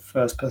is the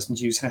first person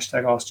to use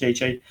hashtag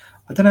AskJJ.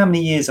 I don't know how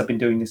many years I've been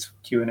doing this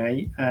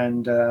Q&A,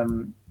 and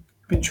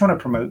been trying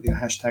to promote the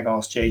hashtag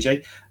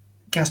AskJJ.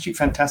 Gastric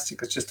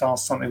Fantastic has just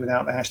asked something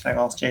without the hashtag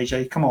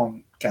AskJJ. Come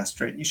on,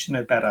 Gastric, you should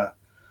know better.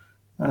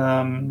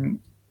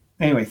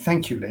 Anyway,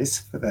 thank you, Liz,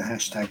 for the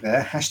hashtag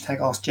there. Hashtag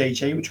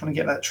AskJJ. We're trying to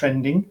get that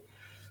trending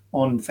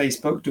on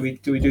Facebook. Do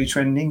we do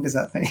trending? Does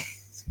that thing?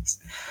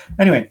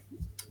 Anyway,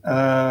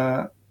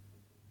 don't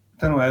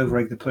want to over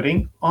egg the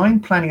pudding. I'm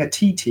planning a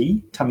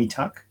TT, tummy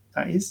tuck,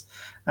 that is,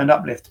 and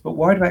uplift, but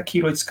worried about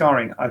keloid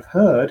scarring. I've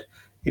heard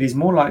it is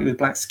more likely with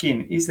black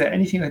skin. Is there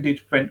anything I can do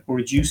to prevent or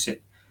reduce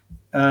it?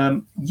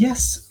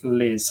 Yes,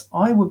 Liz,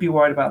 I would be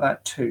worried about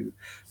that too.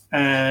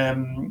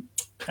 And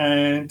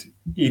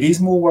it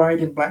is more worried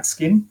in black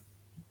skin.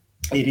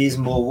 It is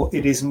more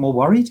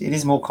worried. It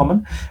is more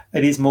common.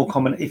 It is more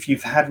common if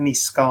you've had any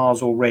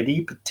scars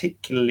already,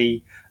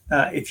 particularly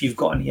if you've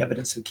got any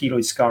evidence of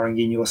keloid scarring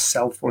in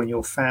yourself or in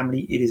your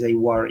family. It is a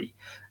worry.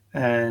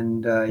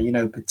 And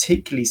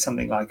particularly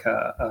something like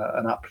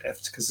an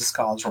uplift, because the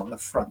scars are on the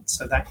front,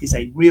 so that is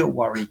a real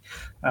worry,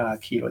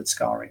 keloid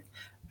scarring.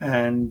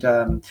 And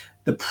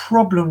the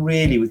problem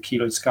really with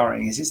keloid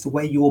scarring is it's the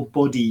way your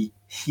body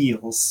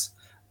heals,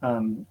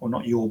 or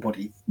not your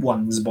body,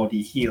 one's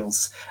body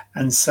heals.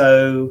 And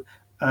so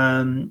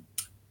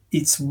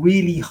it's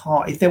really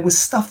hard. If there was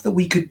stuff that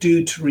we could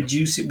do to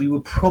reduce it, we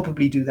would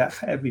probably do that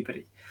for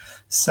everybody.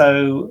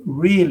 So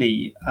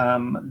really,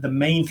 the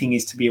main thing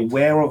is to be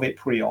aware of it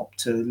pre-op,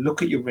 to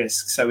look at your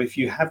risk. So if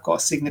you have got a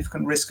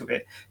significant risk of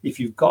it, if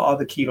you've got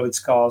other keloid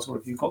scars, or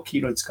if you've got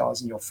keloid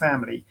scars in your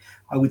family,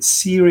 I would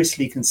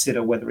seriously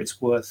consider whether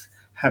it's worth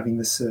having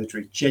the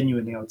surgery.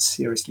 Genuinely, I would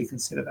seriously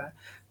consider that,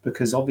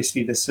 because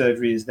obviously the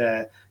surgery is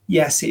there.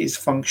 Yes, it is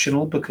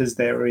functional because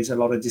there is a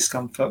lot of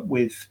discomfort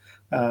with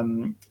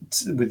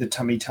the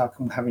tummy tuck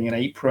and having an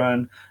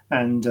apron,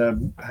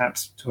 and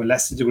perhaps to a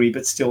lesser degree,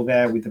 but still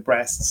there with the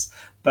breasts.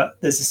 But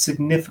there's a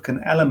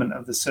significant element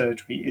of the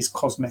surgery is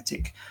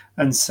cosmetic.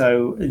 And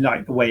so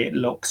like the way it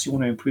looks, you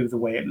want to improve the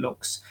way it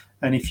looks.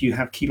 And if you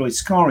have keloid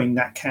scarring,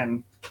 that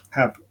can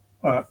have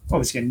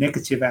obviously a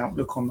negative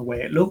outlook on the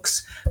way it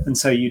looks. And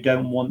so you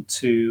don't want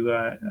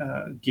to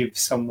give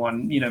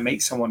someone,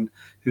 make someone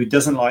who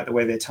doesn't like the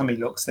way their tummy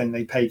looks, then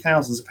they pay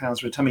thousands of pounds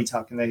for a tummy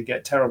tuck and they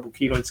get terrible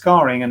keloid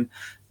scarring, and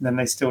then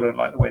they still don't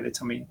like the way their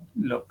tummy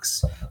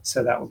looks.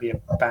 So that would be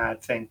a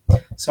bad thing.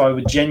 So I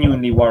would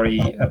genuinely worry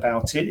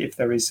about it if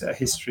there is a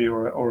history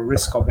or a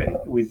risk of it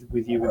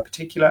with you in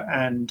particular.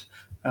 And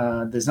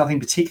There's nothing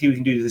particularly we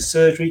can do to the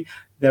surgery.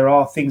 There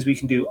are things we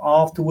can do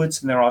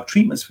afterwards, and there are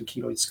treatments for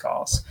keloid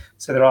scars.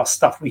 So there are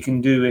stuff we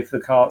can do if the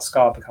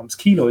scar becomes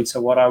keloid.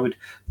 So what I would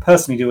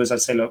personally do is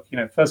I'd say, look,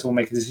 first of all,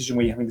 make a decision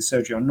whether you're having the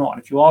surgery or not.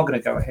 And if you are going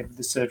to go ahead with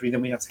the surgery,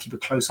 then we have to keep a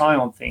close eye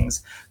on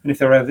things. And if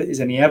there is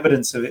any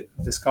evidence of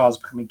the scars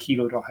becoming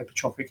keloid or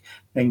hypertrophic,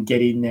 then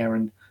get in there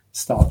and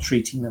start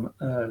treating them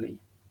early.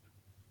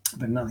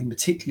 But nothing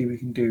particularly we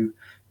can do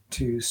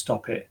to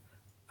stop it.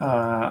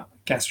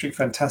 Gastric,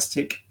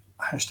 fantastic.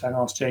 Hashtag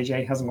Ask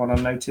JJ hasn't gone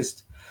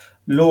unnoticed.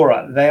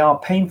 Laura, they are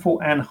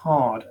painful and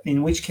hard,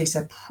 in which case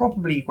they're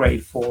probably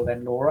grade 4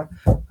 then, Laura.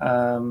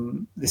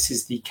 This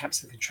is the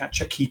capsular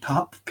contracture. Keep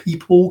up,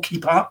 people,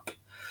 keep up.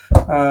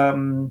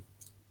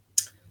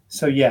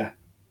 So yeah,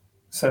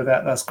 so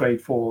that's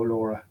grade 4,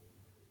 Laura.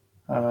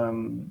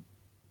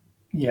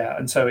 Yeah,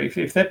 and so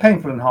if they're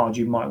painful and hard,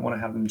 you might want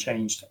to have them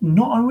changed.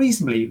 Not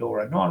unreasonably,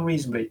 Laura, not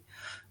unreasonably.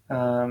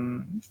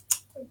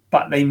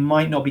 But they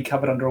might not be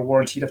covered under a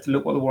warranty. You'd have to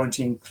look what the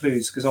warranty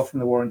includes, because often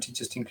the warranty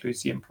just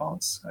includes the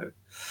implants. So,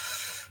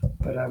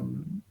 but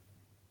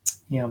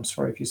yeah, I'm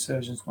sorry if your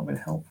surgeon's not been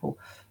helpful.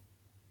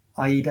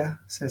 Aida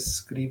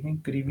says, good evening.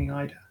 Good evening,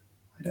 Aida.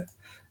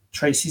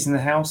 Tracy's in the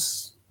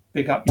house.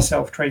 Big up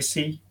yourself,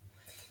 Tracy.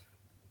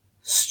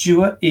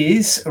 Stuart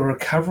is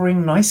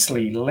recovering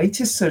nicely.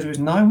 Latest surgery was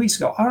 9 weeks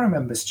ago. I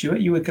remember,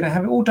 Stuart, you were going to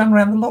have it all done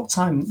around the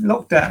lockdown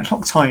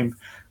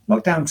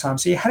time.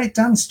 So you had it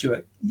done,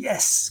 Stuart.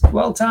 Yes,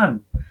 well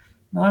done.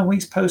 9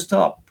 weeks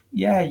post-op.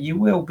 Yeah, you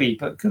will be,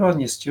 but good on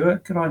you,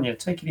 Stuart. Good on you.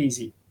 Take it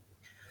easy.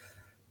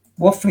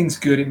 Waffling's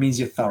good. It means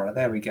you're thorough.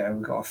 There we go.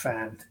 We've got a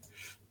fan.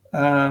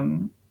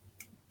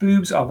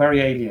 Boobs are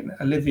very alien.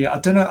 Olivia, I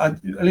don't know.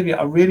 Olivia,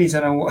 I really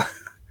don't know what...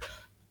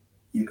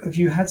 Have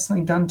you had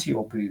something done to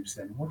your boobs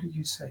then? What did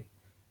you say?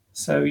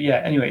 So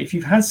yeah, anyway, if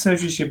you've had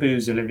surgery to your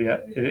boobs,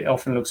 Olivia, it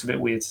often looks a bit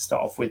weird to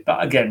start off with.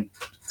 But again,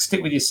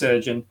 stick with your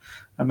surgeon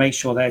and make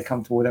sure they're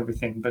comfortable with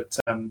everything. But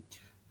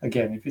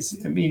again, if it's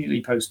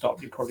immediately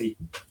post-op, you're probably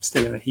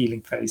still in the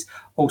healing phase.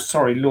 Oh,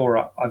 sorry,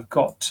 Laura,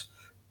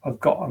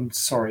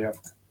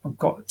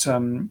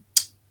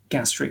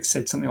 Gastric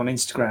said something on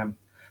Instagram.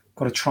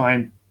 Got to try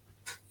and,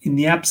 in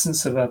the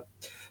absence of a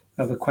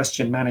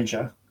question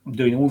manager, I'm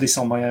doing all this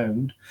on my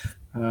own,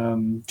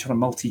 trying to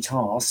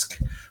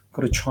multitask.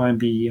 Got to try and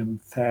be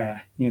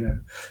fair,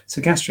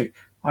 So Gastric,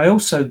 I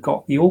also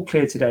got the all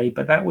clear today,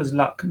 but that was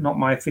luck, not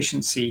my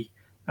efficiency.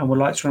 And would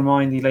like to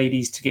remind the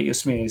ladies to get your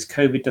smears.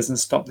 COVID doesn't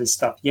stop this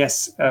stuff.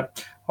 Yes.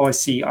 I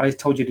see. I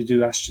told you to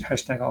do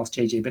hashtag Ask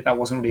JJ, but that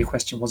wasn't really a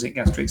question, was it,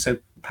 Gastric? So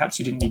perhaps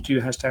you didn't need to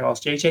do hashtag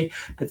Ask JJ.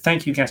 But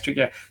thank you, Gastric.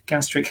 Yeah,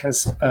 Gastric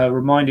has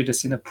reminded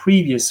us in a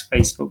previous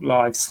Facebook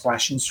Live /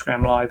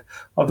 Instagram Live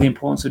of the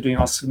importance of doing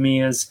our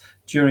smears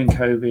during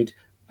COVID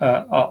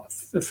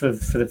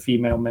for the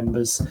female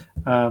members.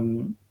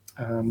 And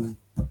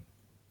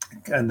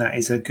that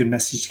is a good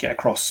message to get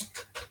across.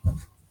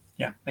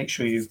 Yeah, make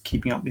sure you're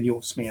keeping up with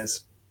your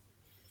smears.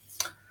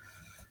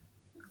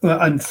 Well,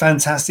 and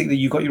fantastic that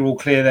you got your all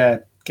clear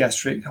there,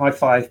 Gastric. High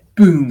five.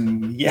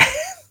 Boom. Yeah.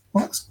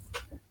 That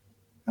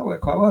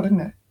worked quite well,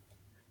 didn't it?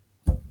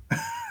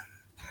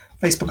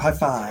 Facebook high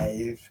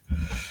five.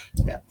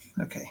 Yeah,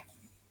 okay.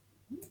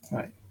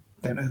 Right.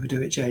 Don't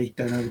overdo it, Jay.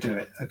 Don't overdo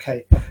it.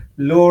 Okay.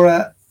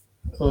 Laura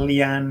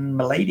Leanne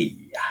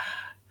Milady.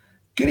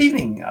 Good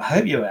evening. I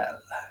hope you're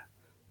well.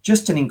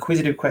 Just an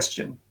inquisitive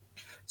question.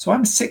 So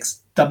I'm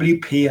 6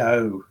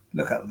 WPO.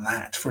 Look at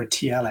that for a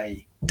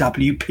TLA.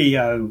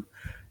 WPO.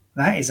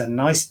 That is a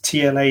nice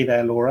TLA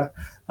there, Laura.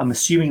 I'm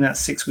assuming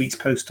that's 6 weeks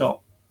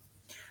post-op.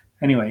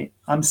 Anyway,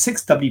 I'm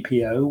 6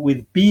 WPO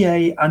with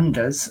BA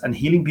unders and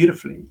healing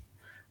beautifully.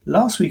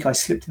 Last week I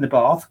slipped in the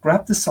bath,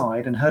 grabbed the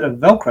side and heard a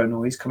Velcro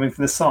noise coming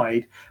from the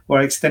side where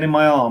I extended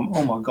my arm.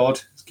 Oh my God,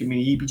 it's giving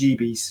me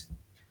heebie-jeebies.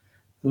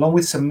 Along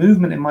with some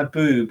movement in my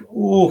boob.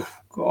 Oh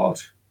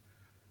God.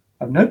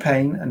 I've no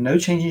pain and no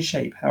change in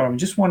shape. However, I'm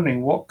just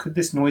wondering what could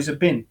this noise have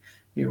been.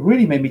 It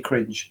really made me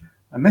cringe.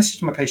 I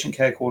messaged my patient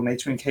care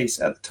coordinator in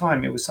case at the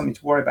time it was something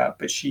to worry about,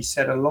 but she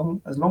said as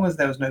long as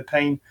there was no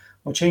pain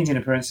or change in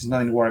appearance, there's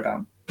nothing to worry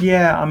about.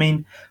 Yeah, I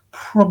mean,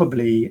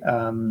 probably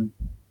go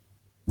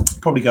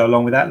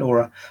along with that,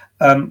 Laura.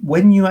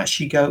 When you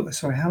actually go,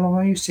 sorry, how long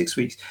are you? 6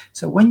 weeks.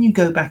 So when you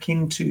go back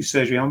into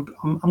surgery, I'm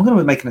going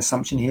to make an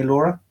assumption here,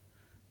 Laura.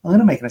 I'm going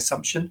to make an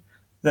assumption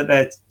that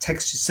they're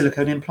textured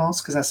silicone implants,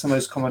 because that's the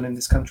most common in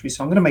this country.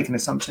 So I'm going to make an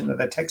assumption that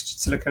they're textured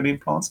silicone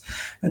implants.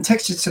 And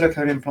textured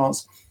silicone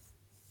implants,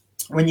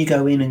 when you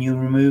go in and you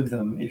remove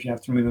them, if you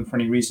have to remove them for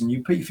any reason,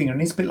 you put your finger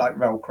in. It's a bit like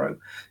Velcro.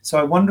 So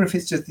I wonder if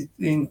it's just the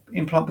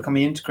implant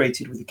becoming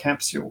integrated with the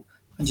capsule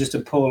and just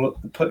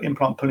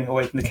implant pulling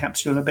away from the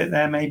capsule a bit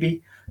there,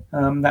 maybe.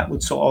 That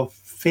would sort of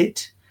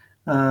fit.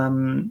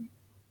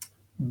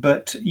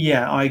 But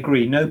yeah, I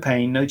agree. No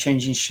pain, no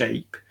change in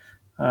shape.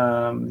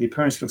 The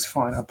appearance looks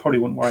fine. I probably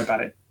wouldn't worry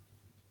about it.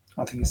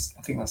 I think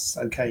that's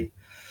okay,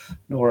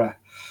 Laura.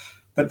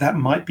 But that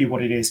might be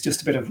what it is.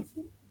 Just a bit of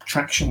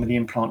traction with the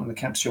implant and the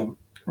capsule.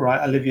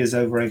 Right, Olivia's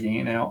over-egging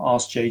it now.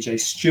 Ask JJ.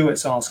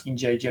 Stuart's asking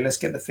JJ. Let's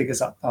get the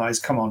figures up, guys.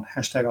 Come on.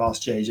 Hashtag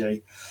Ask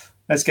JJ.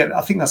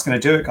 I think that's going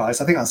to do it,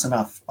 guys. I think that's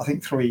enough. I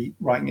think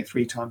writing it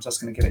 3 times, that's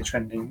going to get it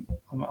trending.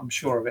 I'm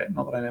sure of it.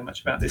 Not that I know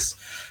much about this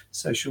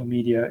social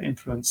media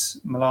influence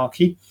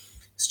malarkey.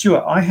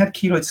 Stuart, I had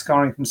keloid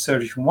scarring from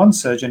surgery from one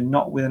surgeon,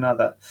 not with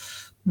another.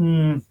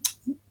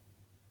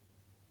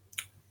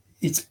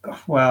 It's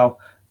well,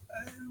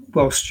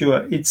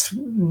 Stuart, it's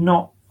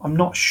not. I'm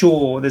not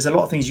sure. There's a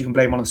lot of things you can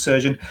blame on a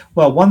surgeon.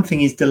 Well, one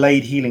thing is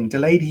delayed healing.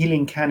 Delayed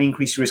healing can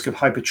increase the risk of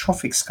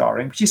hypertrophic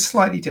scarring, which is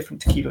slightly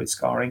different to keloid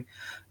scarring.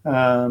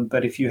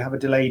 But if you have a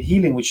delayed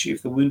healing, which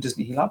if the wound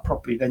doesn't heal up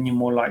properly, then you're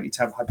more likely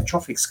to have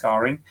hypertrophic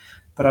scarring.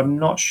 But I'm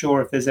not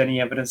sure if there's any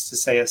evidence to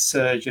say a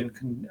surgeon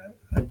can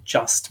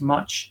adjust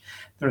much.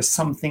 There are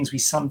some things we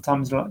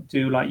sometimes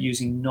do, like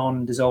using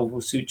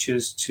non-dissolvable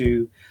sutures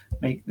to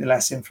make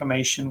less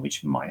inflammation,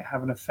 which might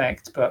have an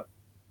effect, but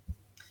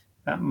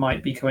that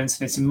might be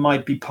coincidence. It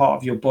might be part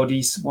of your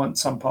body.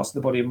 Some parts of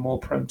the body are more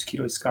prone to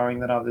keloid scarring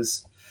than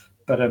others.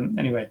 But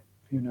anyway,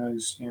 who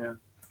knows?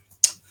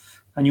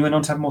 And you went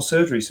on to have more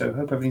surgery, so I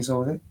hope everything's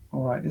all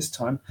right this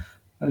time.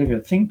 Olivia,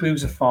 think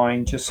boobs are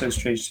fine, just so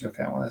strange to look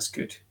at. Well, that's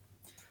good.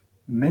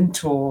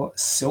 Mentor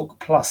Silk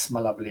Plus, my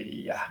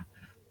lovely.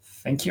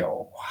 Thank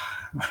you.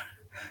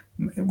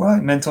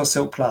 Well, Mentor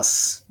Silk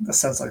Plus. That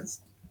sounds like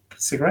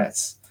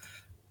cigarettes.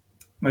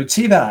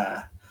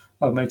 Motiva.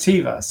 Oh,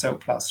 Motiva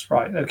Silk Plus.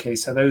 Right. Okay.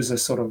 So those are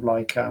sort of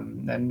like they're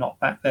not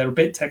that. They're a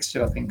bit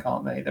textured, I think,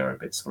 aren't they? They're a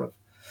bit sort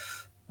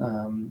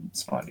of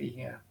slightly.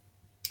 Yeah.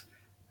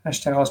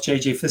 Hashtag ask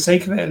JJ for the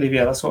sake of it,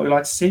 Olivia. That's what we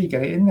like to see.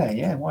 Get it in there.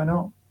 Yeah. Why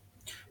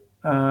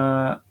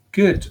not?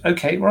 Good.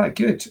 Okay. Right.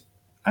 Good.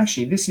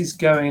 Actually, this is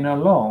going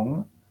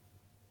along.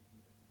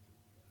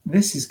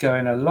 This is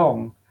going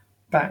along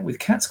back with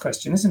Kat's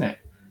question, isn't it?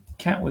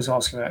 Kat was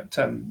asking about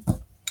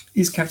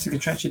is capsular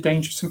contracture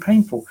dangerous and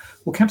painful?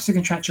 Well, capsular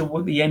contracture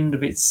at the end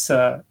of its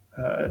at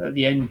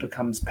the end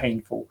becomes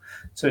painful.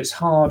 So it's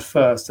hard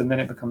first, and then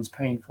it becomes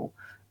painful.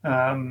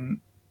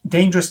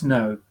 Dangerous?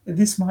 No.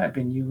 This might have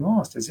been you who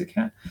asked, is it,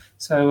 Kat?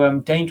 So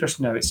dangerous?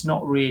 No, it's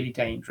not really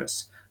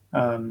dangerous.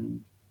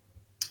 It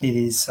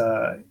is.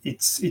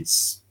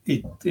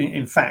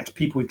 In fact,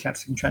 people with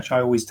capsular contracture,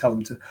 I always tell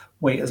them to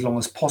wait as long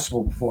as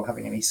possible before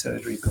having any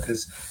surgery,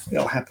 because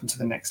it'll happen to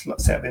the next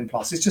set of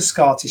implants. It's just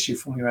scar tissue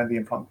forming around the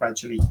implant,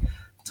 gradually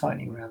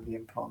tightening around the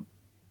implant.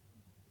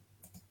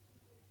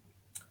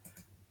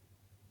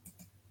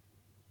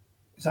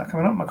 Is that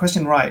coming up? My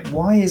question, right.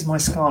 Why is my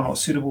scar not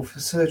suitable for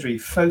surgery?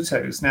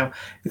 Photos. Now,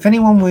 if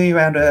anyone were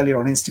around earlier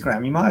on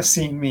Instagram, you might have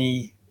seen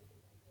me.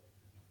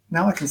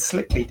 Now I can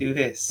slickly do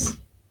this.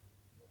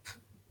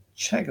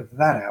 Check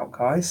that out,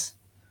 guys.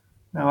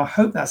 Now, I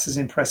hope that's as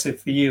impressive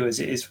for you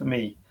as it is for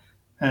me.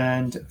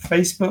 And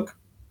Facebook,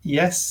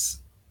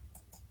 yes,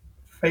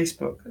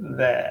 Facebook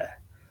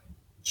there.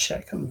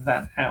 Check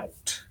that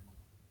out.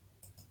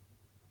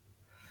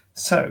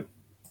 So,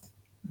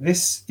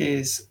 this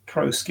is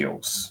Pro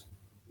Skills.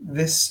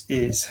 This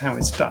is how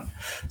it's done.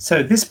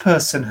 So, this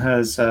person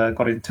has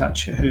got in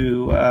touch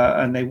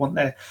and they want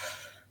their...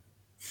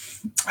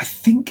 I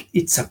think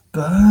it's a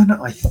burn.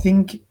 I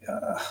think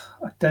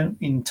I don't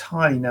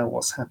entirely know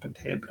what's happened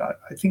here, but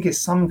I think it's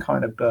some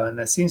kind of burn.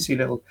 There seems to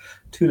be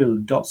two little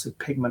dots of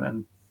pigment,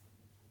 and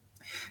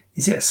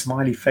is it a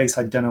smiley face?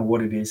 I don't know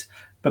what it is,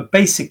 but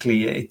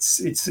basically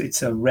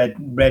it's a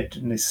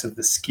redness of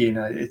the skin.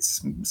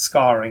 It's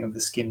scarring of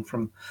the skin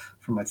from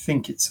I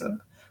think it's a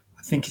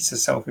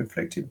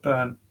self-inflicted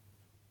burn,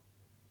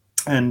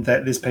 and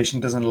that this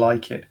patient doesn't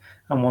like it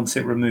and wants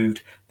it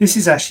removed. This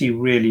is actually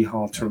really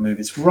hard to remove.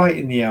 It's right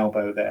in the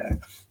elbow there.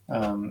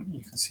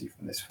 You can see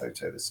from this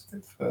photo, this a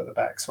bit further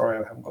back. Sorry,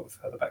 I haven't got the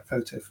further back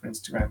photo for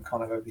Instagram.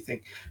 Can't have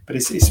everything, but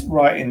it's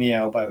right in the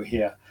elbow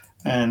here.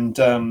 And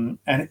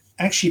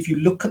actually, if you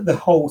look at the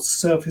whole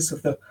surface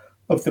of the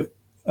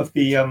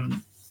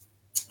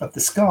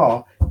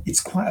scar,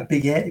 it's quite a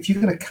big area. If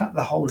you're going to cut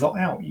the whole lot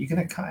out, you're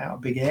going to cut out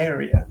a big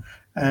area.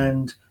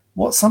 And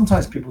what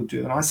sometimes people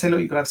do, and I say, look,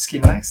 you've got to have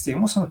skin laxity,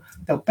 and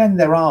they'll bend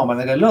their arm and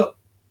they go, look,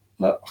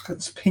 I can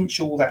just pinch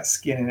all that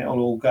skin and it'll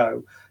all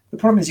go. The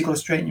problem is you've got to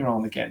straighten your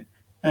arm again.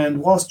 And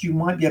whilst you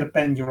might be able to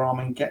bend your arm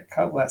and cut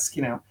all that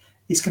skin out,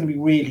 it's going to be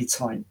really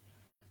tight.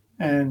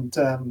 And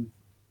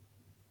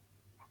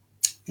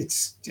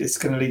it's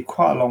going to leave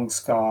quite a long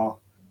scar.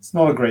 It's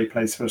not a great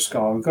place for a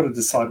scar. We've got to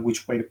decide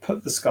which way to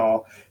put the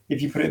scar.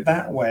 If you put it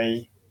that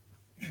way,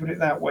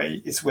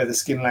 it's where the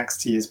skin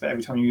laxity is, but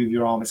every time you move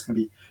your arm, it's going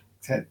to be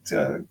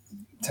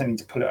tending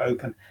to pull it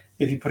open.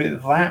 If you put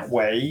it that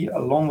way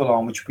along the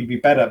arm, which would be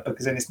better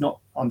because then it's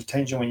not under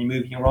tension when you're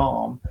moving your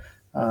arm.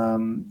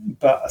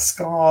 But a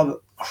scar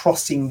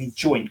crossing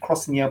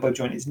the elbow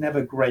joint is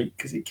never great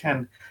because it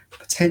can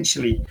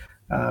potentially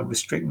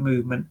restrict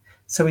movement.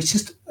 So it's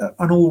just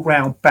an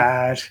all-round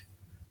bad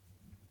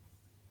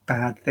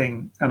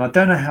thing. And I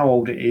don't know how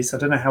old it is. I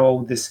don't know how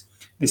old this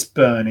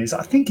burn is.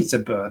 I think it's a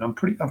burn. I'm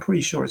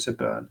pretty sure it's a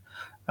burn.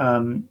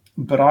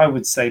 But I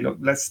would say, look,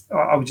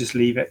 I would just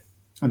leave it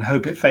and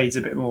hope it fades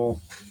a bit more,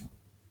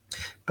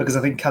 because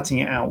I think cutting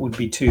it out would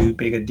be too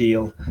big a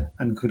deal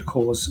and could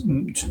cause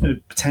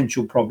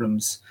potential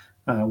problems.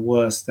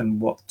 worse than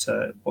what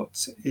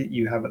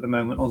you have at the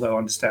moment. Although I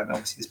understand that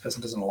obviously this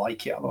person doesn't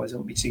like it, otherwise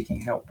they'll be seeking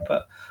help.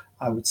 But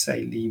I would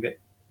say leave it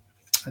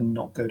and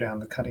not go down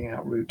the cutting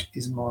out route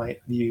is my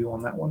view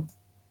on that one,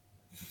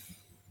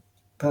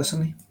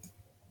 personally.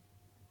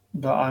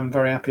 But I'm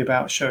very happy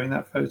about showing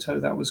that photo.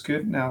 That was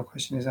good. Now the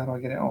question is, how do I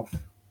get it off?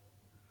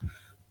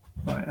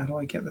 Right, how do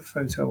I get the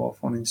photo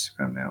off on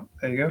Instagram now?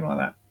 There you go, like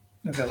that.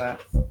 Look at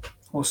that.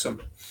 Awesome.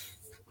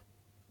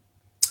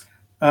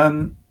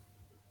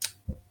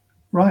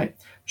 Right.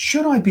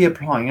 Should I be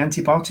applying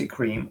antibiotic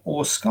cream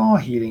or scar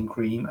healing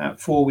cream at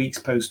 4 weeks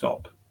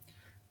post-op?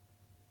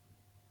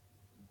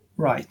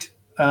 Right.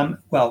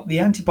 Well, the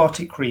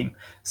antibiotic cream,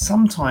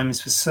 sometimes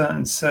for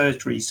certain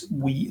surgeries,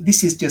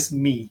 this is just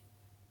me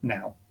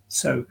now.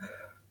 So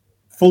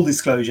full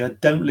disclosure,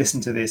 don't listen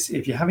to this.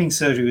 If you're having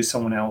surgery with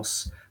someone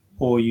else,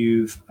 or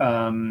you've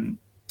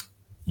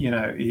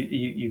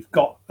you've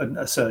got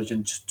a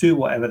surgeon, just do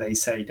whatever they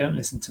say. Don't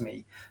listen to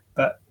me.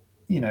 But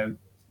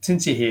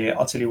since you're here,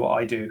 I'll tell you what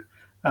I do.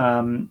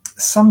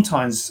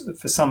 Sometimes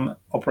for some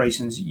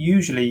operations,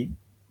 usually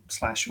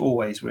 /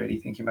 always, really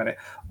thinking about it,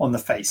 on the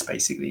face,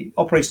 basically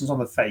operations on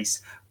the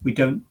face, we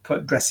don't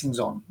put dressings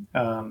on.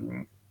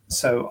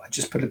 So I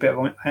just put a bit of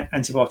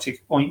antibiotic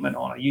ointment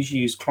on. I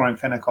usually use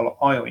chloramphenicol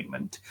eye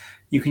ointment.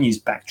 You can use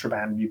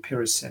Bactroban,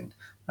 Mupirocin,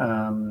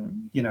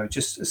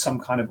 just some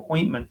kind of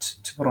ointment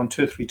to put on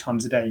 2 or 3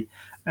 times a day.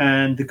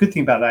 And the good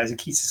thing about that is it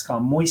keeps the scar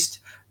moist,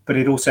 but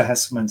it also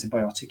has some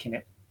antibiotic in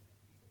it.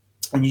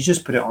 And you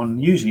just put it on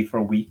usually for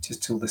a week,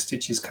 just till the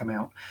stitches come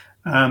out.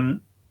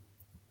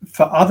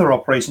 For other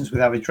operations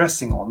without a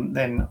dressing on,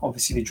 then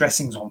obviously the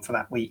dressing's on for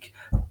that week,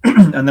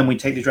 and then we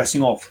take the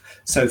dressing off.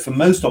 So for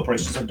most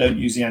operations, I don't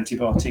use the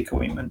antibiotic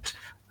ointment.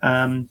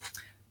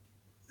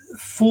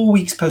 4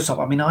 weeks post-op,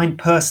 I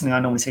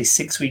normally say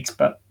 6 weeks,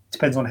 but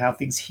depends on how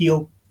things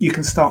heal. You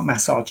can start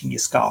massaging your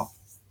scar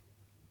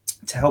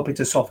to help it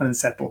to soften and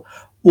settle.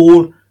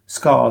 All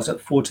scars at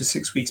 4 to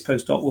 6 weeks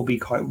post-op will be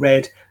quite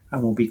red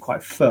and will be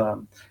quite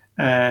firm.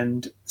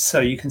 And so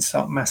you can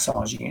start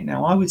massaging it.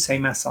 Now, I would say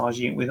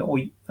massaging it with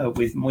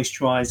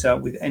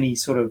moisturizer, with any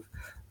sort of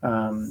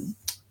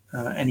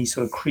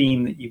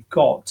cream that you've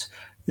got.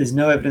 There's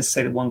no evidence to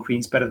say that one cream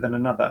is better than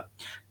another.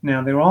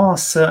 Now, there are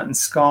certain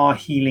scar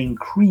healing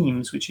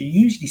creams, which are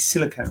usually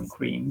silicone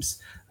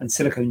creams and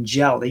silicone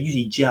gel. They're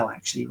usually gel,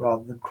 actually,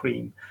 rather than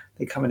cream.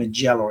 They come in a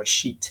gel or a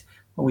sheet,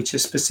 which are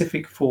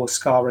specific for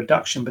scar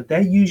reduction, but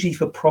they're usually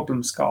for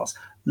problem scars,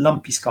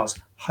 lumpy scars,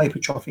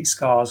 hypertrophic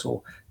scars,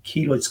 or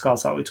keloid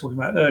scars like we were talking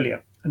about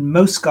earlier. And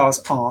most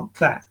scars aren't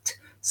that.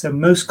 So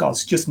most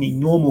scars just need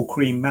normal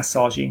cream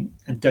massaging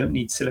and don't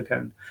need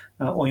silicone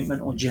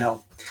ointment or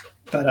gel.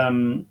 But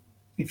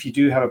if you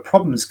do have a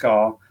problem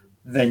scar,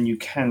 then you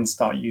can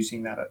start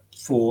using that at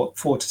 4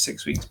 to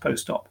 6 weeks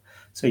post-op.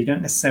 So you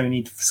don't necessarily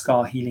need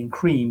scar healing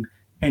cream.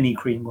 Any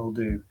cream will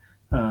do.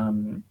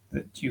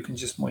 That you can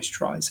just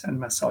moisturize and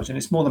massage, and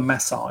it's more the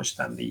massage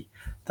than the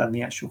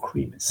actual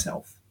cream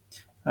itself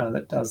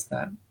that does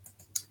that.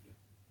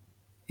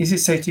 Is it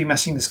safe to be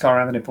massaging the scar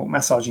around the nipple?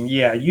 Massaging,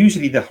 yeah.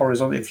 Usually the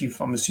horizontal.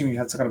 I'm assuming you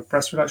had some kind of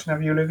breast reduction,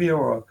 have you, Olivia,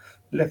 or a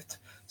lift?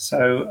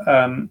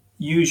 So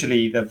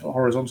usually the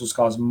horizontal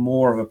scar is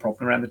more of a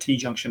problem around the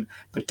T-junction,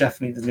 but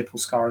definitely the nipple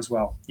scar as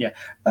well. Yeah.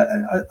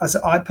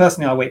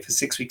 I wait for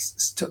 6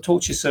 weeks.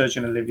 Talk to your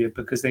surgeon, Olivia,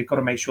 because they've got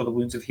to make sure the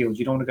wounds have healed.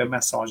 You don't want to go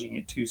massaging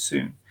it too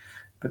soon,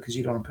 because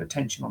you don't want to put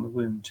tension on the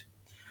wound.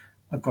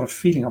 I've got a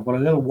feeling I've got a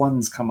little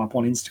ones come up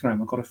on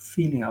Instagram. I've got a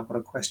feeling I've got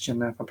a question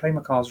now. If I play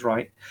my cards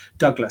right,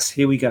 Douglas,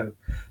 here we go.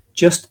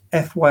 Just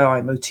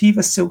FYI,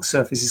 Motiva Silk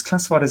Surface is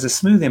classified as a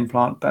smooth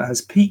implant, but has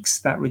peaks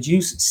that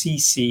reduce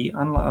CC.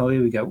 Unlike,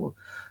 here we go.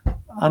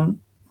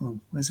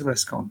 Where's the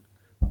rest gone?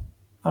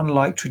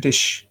 Unlike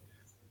tradition.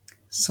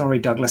 Sorry,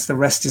 Douglas, the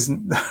rest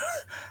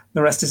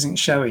isn't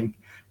showing.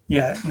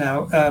 Yeah.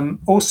 Now,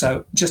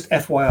 also, just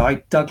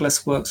FYI,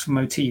 Douglas works for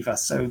Motiva,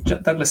 so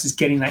Douglas is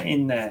getting that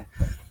in there.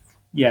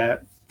 Yeah.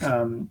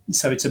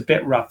 So it's a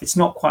bit rough. It's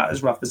not quite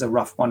as rough as a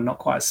rough one, not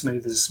quite as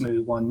smooth as a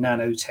smooth one,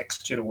 nano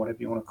textured or whatever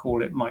you want to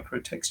call it, micro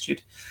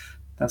textured.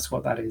 That's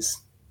what that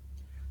is.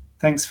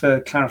 Thanks for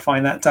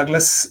clarifying that,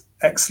 Douglas.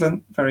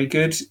 Excellent. Very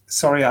good.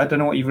 Sorry, I don't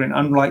know what you've written.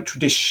 Unlike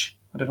tradition.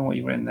 I don't know what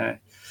you've written there.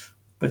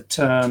 But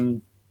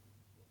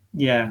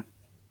yeah,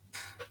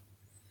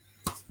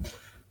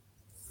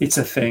 it's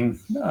a thing.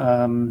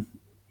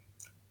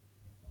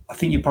 I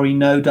think you probably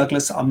know,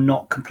 Douglas, I'm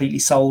not completely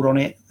sold on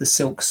it. The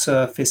silk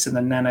surface and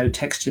the nano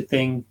texture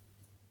thing,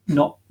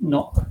 not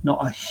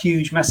a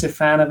huge, massive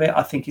fan of it.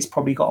 I think it's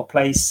probably got a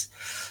place.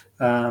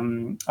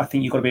 I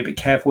think you've got to be a bit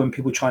careful when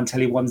people try and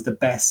tell you one's the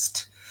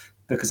best,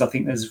 because I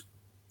think there's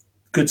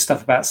good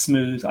stuff about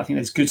smooth. I think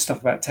there's good stuff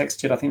about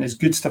textured. I think there's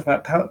good stuff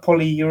about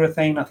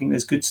polyurethane. I think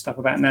there's good stuff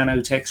about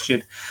nano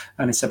textured,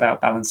 and it's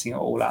about balancing it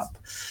all up.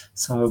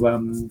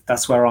 So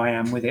that's where I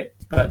am with it.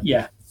 But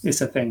yeah, it's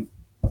a thing.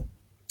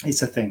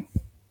 It's a thing.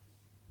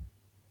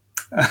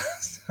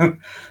 What's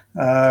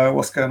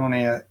going on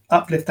here?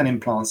 Uplift and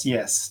implants.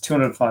 Yes,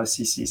 205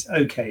 cc's.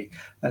 Okay,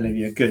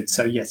 Olivia, good.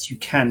 So yes, you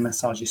can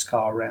massage your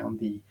scar around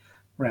the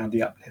around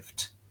the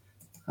uplift.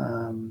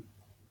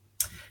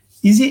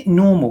 Is it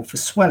normal for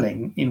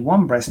swelling in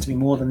one breast to be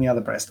more than the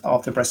other breast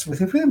after breast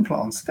lift with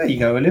implants? There you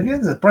go, Olivia.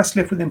 There's a breast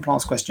lift with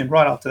implants question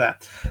right after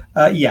that.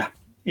 Yeah,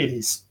 it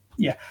is.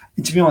 Yeah.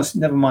 And to be honest,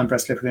 never mind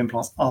breast lift with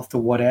implants, after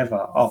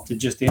whatever, after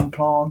just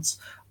implants,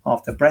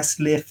 after breast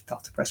lift,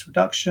 after breast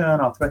reduction,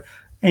 after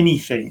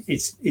anything,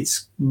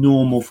 it's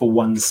normal for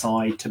one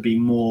side to be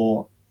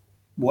more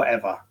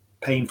whatever,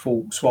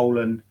 painful,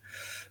 swollen.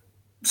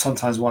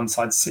 Sometimes one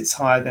side sits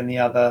higher than the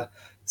other.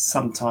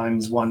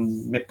 Sometimes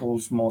one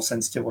nipple's more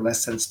sensitive or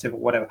less sensitive or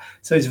whatever.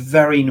 So it's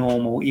very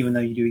normal, even though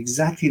you do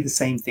exactly the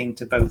same thing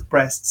to both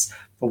breasts,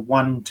 for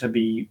one to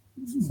be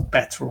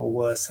better or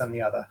worse than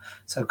the other.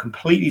 So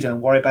completely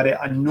don't worry about it.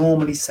 I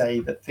normally say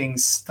that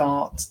things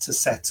start to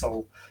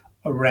settle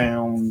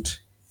around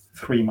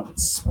 3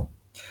 months.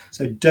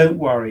 So don't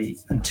worry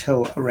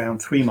until around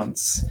 3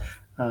 months.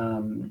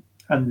 And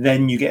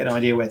then you get an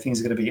idea where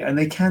things are going to be. And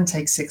they can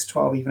take 6,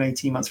 12, even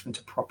 18 months for them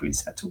to properly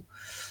settle.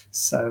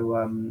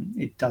 So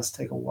it does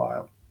take a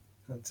while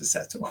to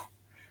settle.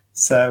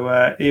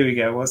 So here we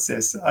go. What's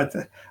this?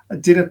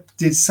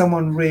 Did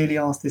someone really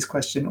ask this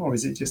question, or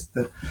is it just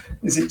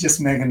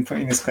Megan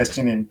putting this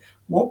question in?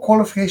 What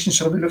qualifications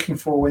should I be looking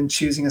for when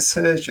choosing a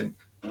surgeon?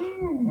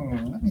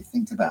 Let me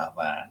think about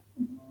that.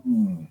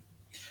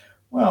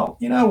 Well,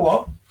 you know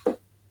what?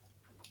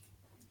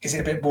 Is it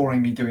a bit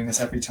boring me doing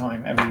this every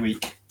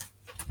week?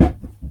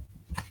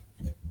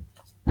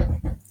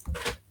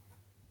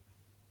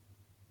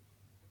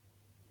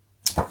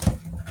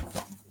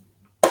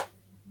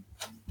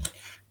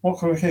 What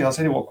qualifications? I'll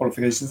tell you what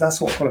qualifications. That's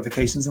what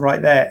qualifications are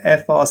right there.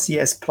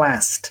 FRCS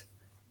Plast.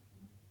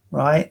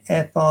 Right?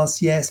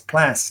 FRCS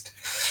Plast.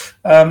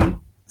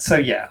 So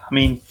yeah, I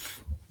mean,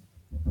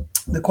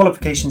 the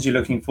qualifications you're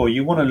looking for,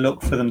 you want to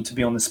look for them to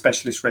be on the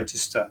specialist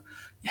register.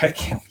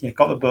 Yeah,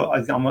 got the book.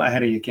 I'm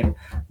ahead of you, Kim.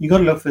 You got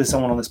to look for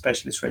someone on the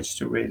specialist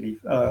register, really,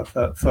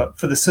 for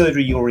the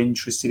surgery you're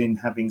interested in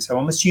having. So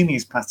I'm assuming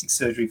it's plastic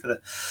surgery for the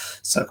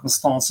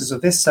circumstances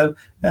of this. So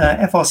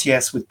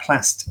FRCS with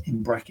plast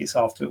in brackets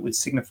after it would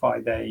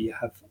signify they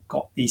have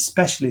got the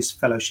specialist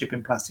fellowship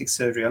in plastic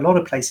surgery. A lot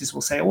of places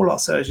will say all our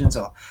surgeons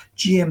are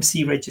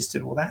GMC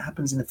registered. Well, that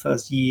happens in the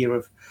first year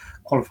of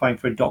qualifying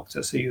for a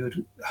doctor. So you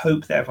would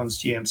hope that everyone's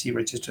GMC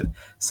registered.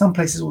 Some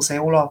places will say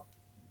all our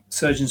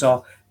surgeons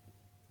are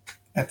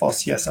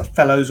FRCS, are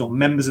fellows or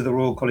members of the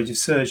Royal College of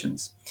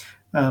Surgeons.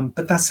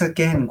 But that's,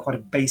 again, quite a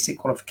basic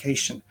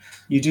qualification.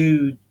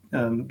 You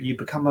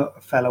become a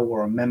fellow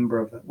or a member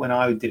of it. When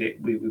I did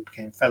it, we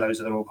became fellows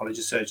of the Royal College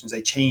of Surgeons.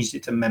 They changed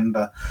it to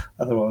member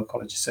of the Royal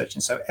College of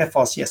Surgeons. So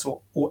FRCS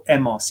or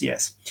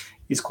MRCS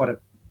is quite a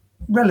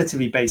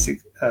relatively basic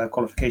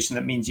qualification.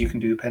 That means you can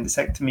do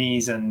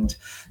appendectomies and,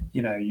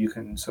 you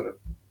can sort of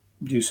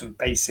do some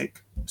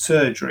basic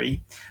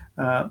surgery.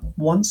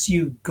 Once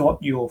you've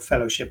got your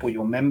fellowship or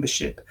your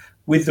membership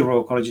with the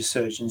Royal College of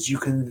Surgeons, you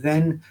can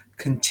then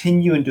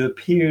continue and do a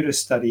period of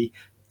study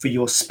for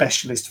your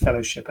specialist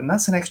fellowship. And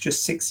that's an extra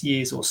 6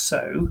 years or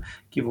so,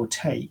 give or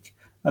take,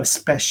 of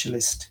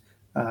specialist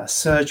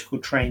surgical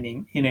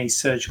training in a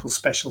surgical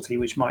specialty,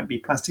 which might be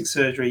plastic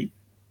surgery,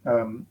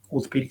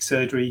 orthopedic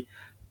surgery,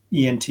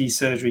 ENT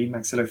surgery,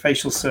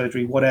 maxillofacial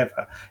surgery,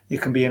 whatever.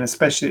 It can be in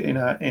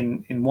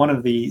one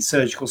of the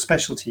surgical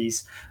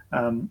specialties.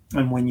 And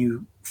when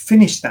you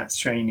finish that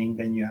training,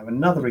 then you have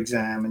another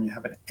exam, and you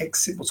have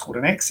what's called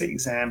an exit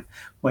exam,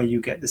 where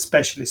you get the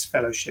specialist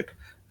fellowship,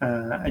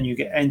 and you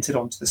get entered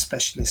onto the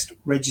specialist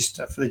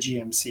register for the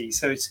GMC.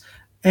 So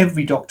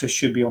every doctor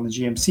should be on the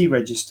GMC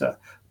register,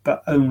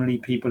 but only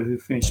people who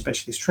finish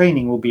specialist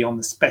training will be on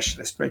the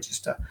specialist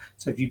register.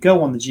 So if you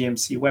go on the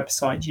GMC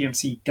website,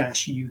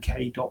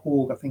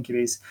 gmc-uk.org, I think it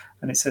is,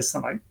 and it says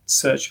something like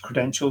search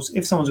credentials.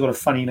 If someone's got a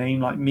funny name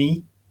like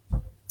me,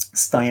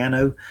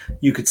 Staiano,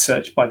 you could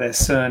search by their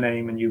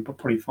surname and you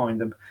probably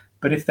find them.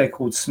 But if they're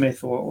called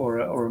Smith or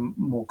a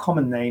more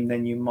common name,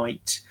 then you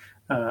might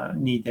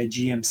need their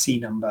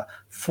GMC number.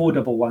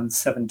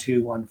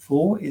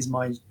 4117214 is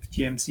my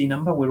GMC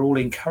number. We're all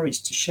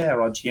encouraged to share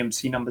our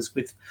GMC numbers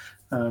with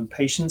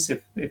patients,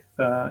 if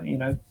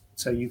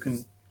so you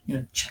can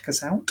check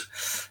us out.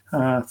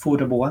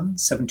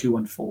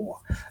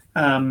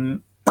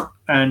 4117214.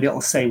 And it'll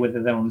say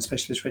whether they're on the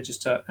specialist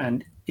register,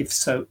 and if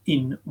so,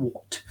 in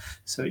what.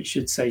 So it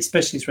should say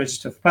specialist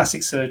register for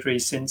plastic surgery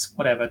since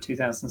whatever,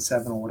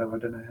 2007 or whatever. I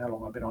don't know how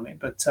long I've been on it,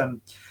 but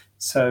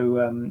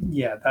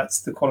yeah,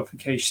 that's the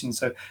qualification.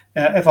 So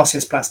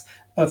FRCS Plast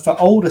for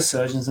older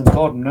surgeons, and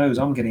God knows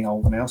I'm getting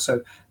old now,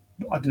 so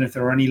I don't know if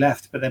there are any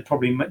left, but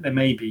there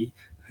may be,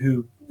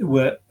 who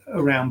were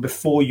around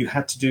before you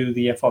had to do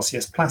the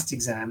FRCS Plast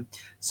exam.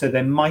 So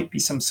there might be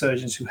some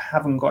surgeons who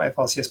haven't got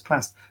FRCS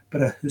Plast,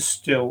 but are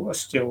still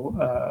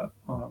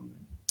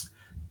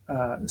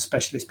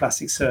specialist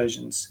plastic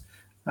surgeons.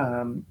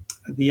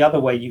 The other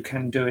way you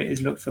can do it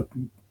is look for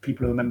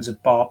people who are members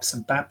of BARPS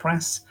and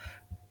BAPRAS,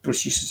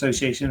 British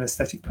Association of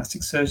Aesthetic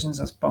Plastic Surgeons,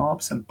 that's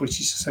BARPS, and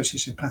British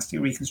Association of Plastic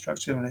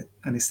Reconstruction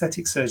and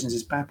Aesthetic Surgeons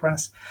is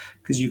BAPRAS,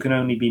 because you can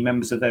only be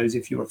members of those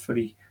if you're a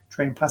fully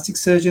trained plastic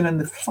surgeon.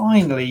 And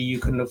finally, you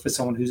can look for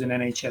someone who's an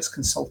NHS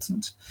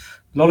consultant.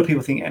 A lot of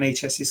people think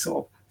NHS is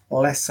sort of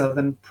lesser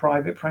than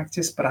private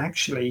practice, but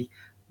actually,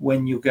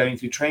 when you're going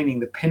through training,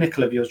 the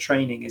pinnacle of your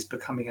training is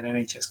becoming an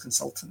NHS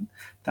consultant.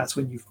 That's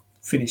when you've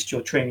finished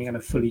your training and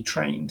are fully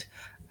trained.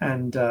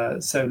 And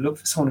so look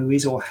for someone who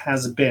is or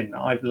has been.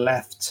 I've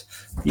left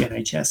the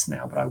NHS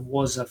now, but I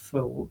was a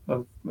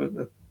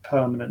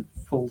permanent,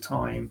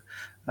 full-time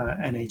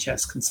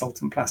NHS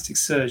consultant plastic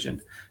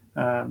surgeon,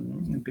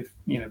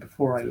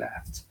 before I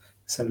left.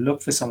 So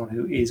look for someone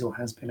who is or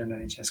has been an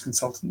NHS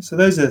consultant. So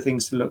those are the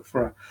things to look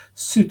for a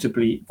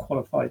suitably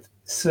qualified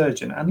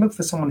surgeon, and look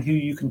for someone who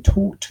you can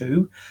talk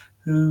to,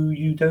 who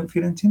you don't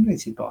feel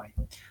intimidated by,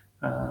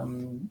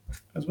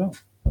 as well.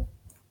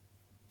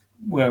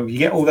 Well, you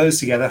get all those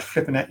together,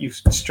 flipping it, you've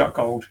struck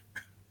gold.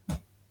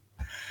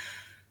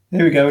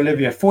 There we go,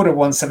 Olivia,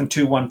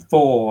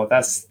 4217214.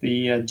 That's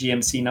the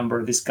GMC number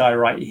of this guy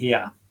right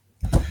here.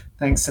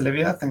 Thanks,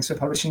 Olivia. Thanks for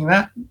publishing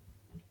that.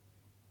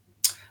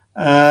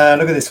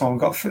 Look at this one.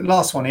 We've got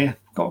last one here.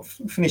 Got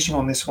finishing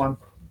on this one.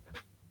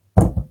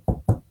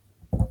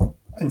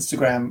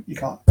 Instagram.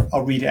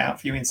 I'll read it out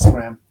for you.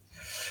 Instagram.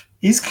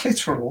 Is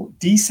clitoral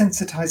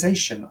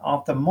desensitization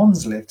after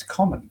mons lift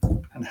common,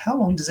 and how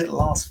long does it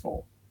last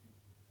for?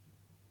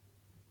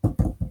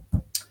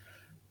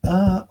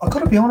 I've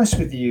got to be honest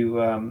with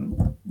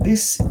you.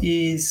 This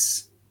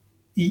is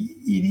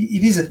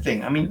it is a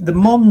thing. I mean, the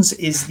mons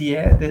is the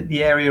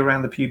area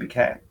around the pubic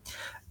hair,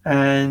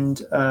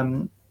 and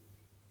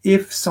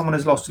if someone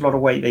has lost a lot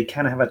of weight, they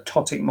can have a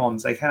ptotic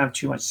mons. They can have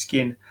too much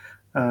skin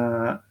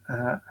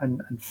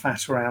and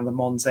fat around the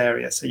mons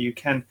area, so you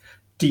can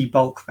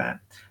debulk that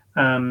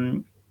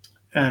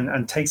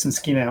and take some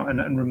skin out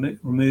and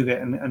remove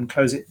it and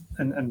close it,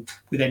 and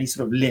with any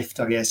sort of lift,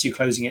 I guess, you're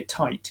closing it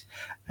tight.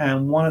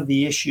 And one of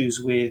the issues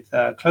with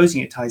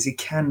closing it tight is it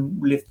can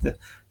lift the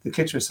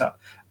clitoris up.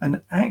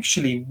 And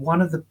actually,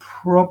 one of the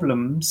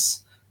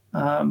problems,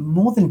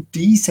 more than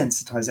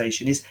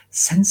desensitization, is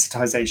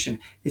sensitization.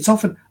 It's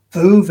often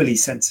overly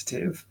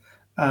sensitive,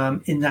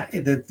 in that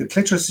the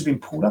clitoris has been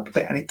pulled up a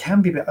bit, and it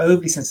can be a bit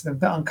overly sensitive, a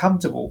bit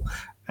uncomfortable.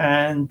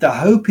 And the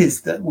hope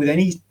is that with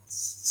any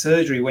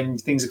surgery, when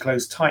things are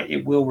closed tight,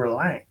 it will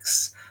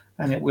relax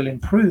and it will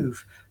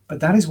improve. But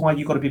that is why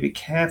you've got to be a bit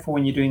careful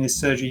when you're doing this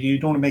surgery. You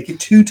don't want to make it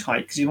too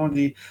tight, because you don't want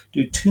to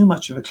do too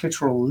much of a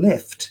clitoral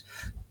lift,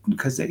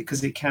 because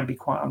it can be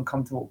quite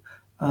uncomfortable.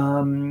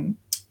 I've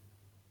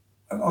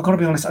got to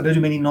be honest, I don't do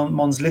many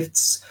mons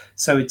lifts,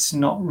 so it's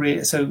not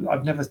really. So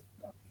I've never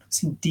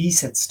seen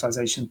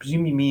desensitization.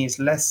 Presumably, me is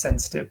less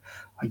sensitive.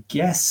 I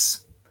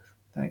guess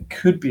that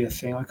could be a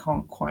thing. I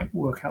can't quite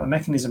work out the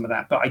mechanism of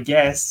that, but I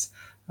guess.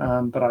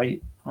 But I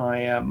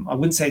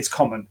wouldn't say it's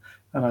common.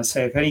 And I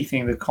say, if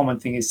anything, the common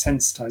thing is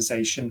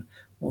sensitization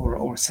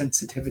or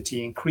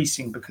sensitivity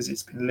increasing because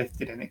it's been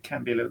lifted, and it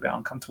can be a little bit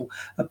uncomfortable.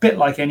 A bit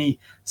like any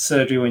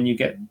surgery, when you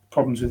get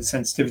problems with the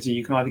sensitivity,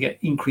 you can either get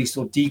increased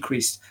or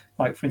decreased.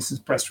 Like, for instance,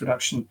 breast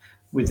reduction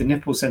with the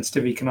nipple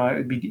sensitivity can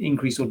either be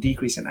increased or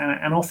decreased.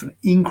 And often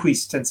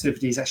increased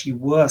sensitivity is actually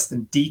worse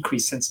than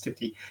decreased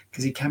sensitivity,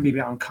 because it can be a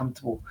bit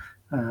uncomfortable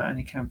and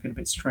it can feel a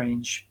bit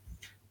strange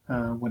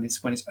when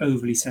it's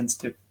overly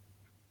sensitive.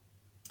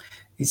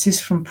 Is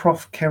this from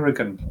Prof.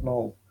 Kerrigan?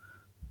 Lol.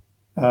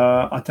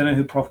 I don't know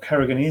who Prof.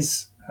 Kerrigan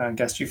is.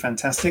 Gastro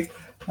fantastic,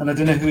 and I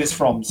don't know who it's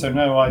from. So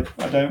no, I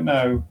don't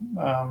know.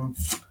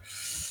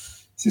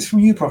 Is this from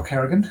you, Prof.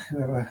 Kerrigan?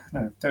 No,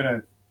 don't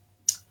know.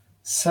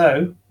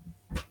 So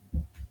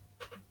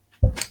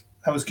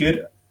that was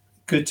good.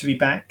 Good to be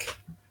back.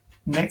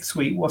 Next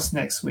week, what's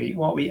next week?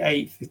 What are we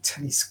 8th?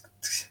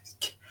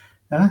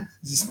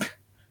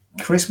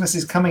 Christmas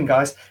is coming,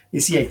 guys.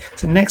 It's the 8th.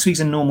 So next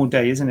week's a normal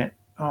day, isn't it?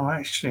 Oh,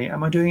 actually,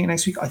 am I doing it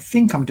next week? I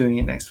think I'm doing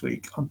it next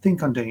week.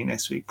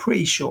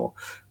 Pretty sure.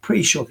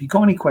 If you've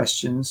got any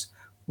questions,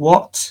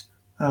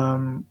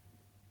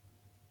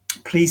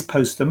 please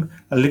post them.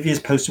 Olivia's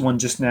posted one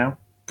just now.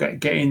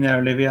 Get in there,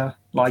 Olivia.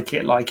 Like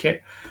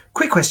it.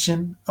 Quick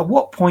question. At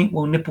what point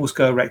will nipples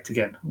go erect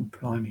again? Oh,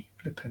 blimey,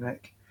 flipping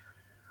heck.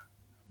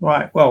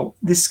 Right, well,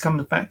 this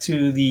comes back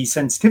to the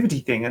sensitivity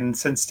thing, and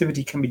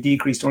sensitivity can be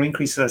decreased or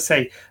increased, as I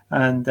say.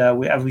 And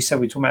as we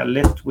said, we're talking about a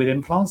lift with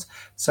implants.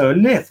 So a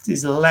lift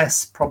is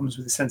less problems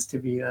with the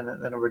sensitivity than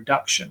a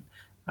reduction.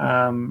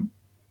 And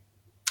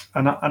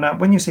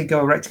when you say go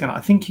erect again, I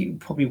think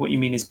probably what you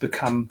mean is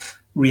become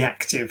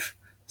reactive.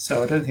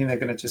 So I don't think they're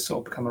going to just sort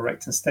of become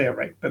erect and stay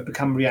erect, but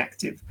become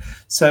reactive.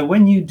 So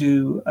when you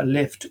do a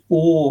lift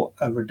or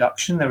a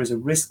reduction, there is a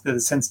risk that the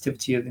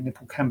sensitivity of the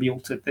nipple can be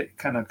altered, that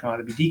can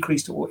either be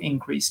decreased or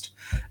increased.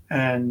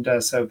 And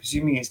so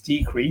presuming it's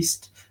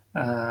decreased,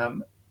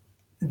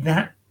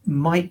 that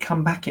might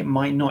come back, it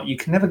might not. You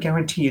can never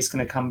guarantee it's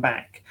going to come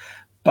back.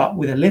 But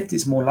with a lift,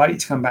 it's more likely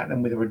to come back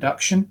than with a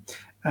reduction.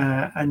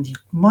 And you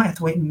might have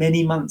to wait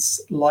many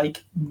months,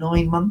 like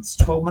 9 months,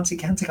 12 months. It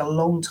can take a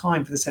long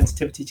time for the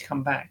sensitivity to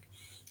come back.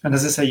 And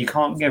as I say, you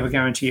can't ever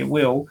guarantee it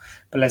will,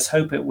 but let's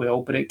hope it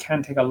will. But it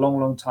can take a long,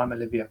 long time,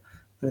 Olivia,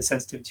 for the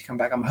sensitivity to come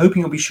back. I'm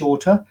hoping it'll be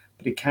shorter,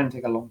 but it can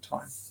take a long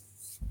time.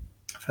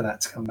 for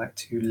that to come back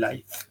to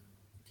life.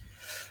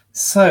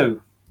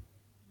 So,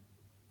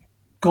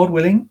 God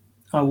willing,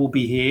 I will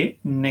be here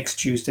next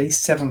Tuesday,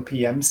 7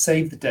 p.m.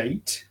 Save the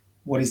date.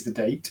 What is the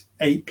date?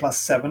 8 plus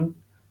 7,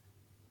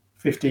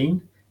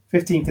 15.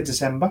 15th of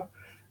December.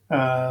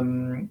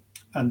 And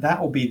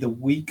that will be the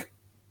week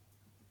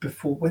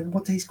before.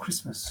 What day is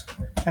Christmas?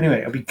 Anyway,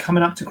 it'll be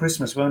coming up to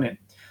Christmas, won't it?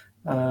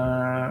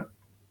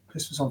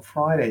 Christmas on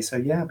Friday. So,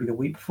 yeah, it'll be the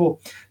week before.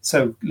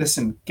 So,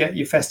 listen, get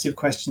your festive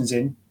questions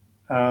in.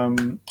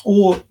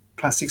 Or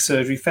plastic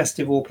surgery,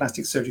 festive or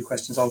plastic surgery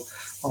questions. I'll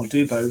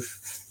do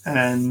both.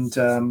 And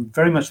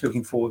very much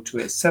looking forward to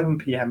it. 7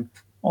 p.m.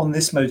 on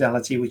this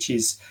modality, which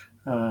is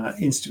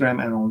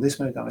Instagram, and on this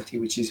modality,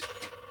 which is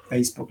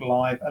Facebook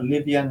Live.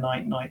 Olivia,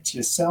 night to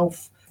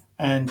yourself,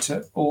 and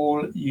to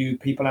all you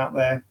people out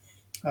there,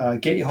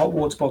 get your hot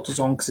water bottles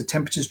on because the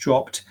temperature's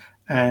dropped,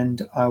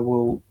 and I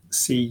will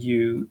see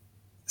you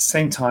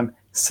same time,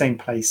 same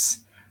place,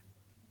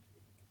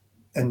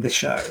 end the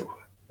show.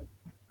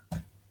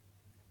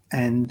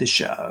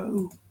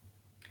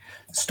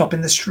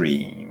 Stopping the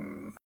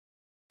stream.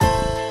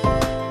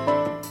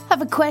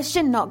 Have a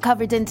question not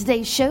covered in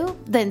today's show?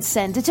 Then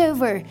send it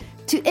over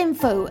to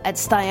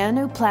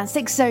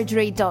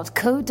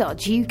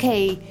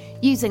info@staianoplasticsurgery.co.uk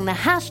using the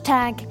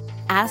hashtag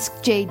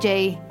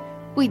AskJJ.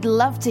 We'd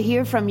love to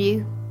hear from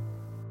you.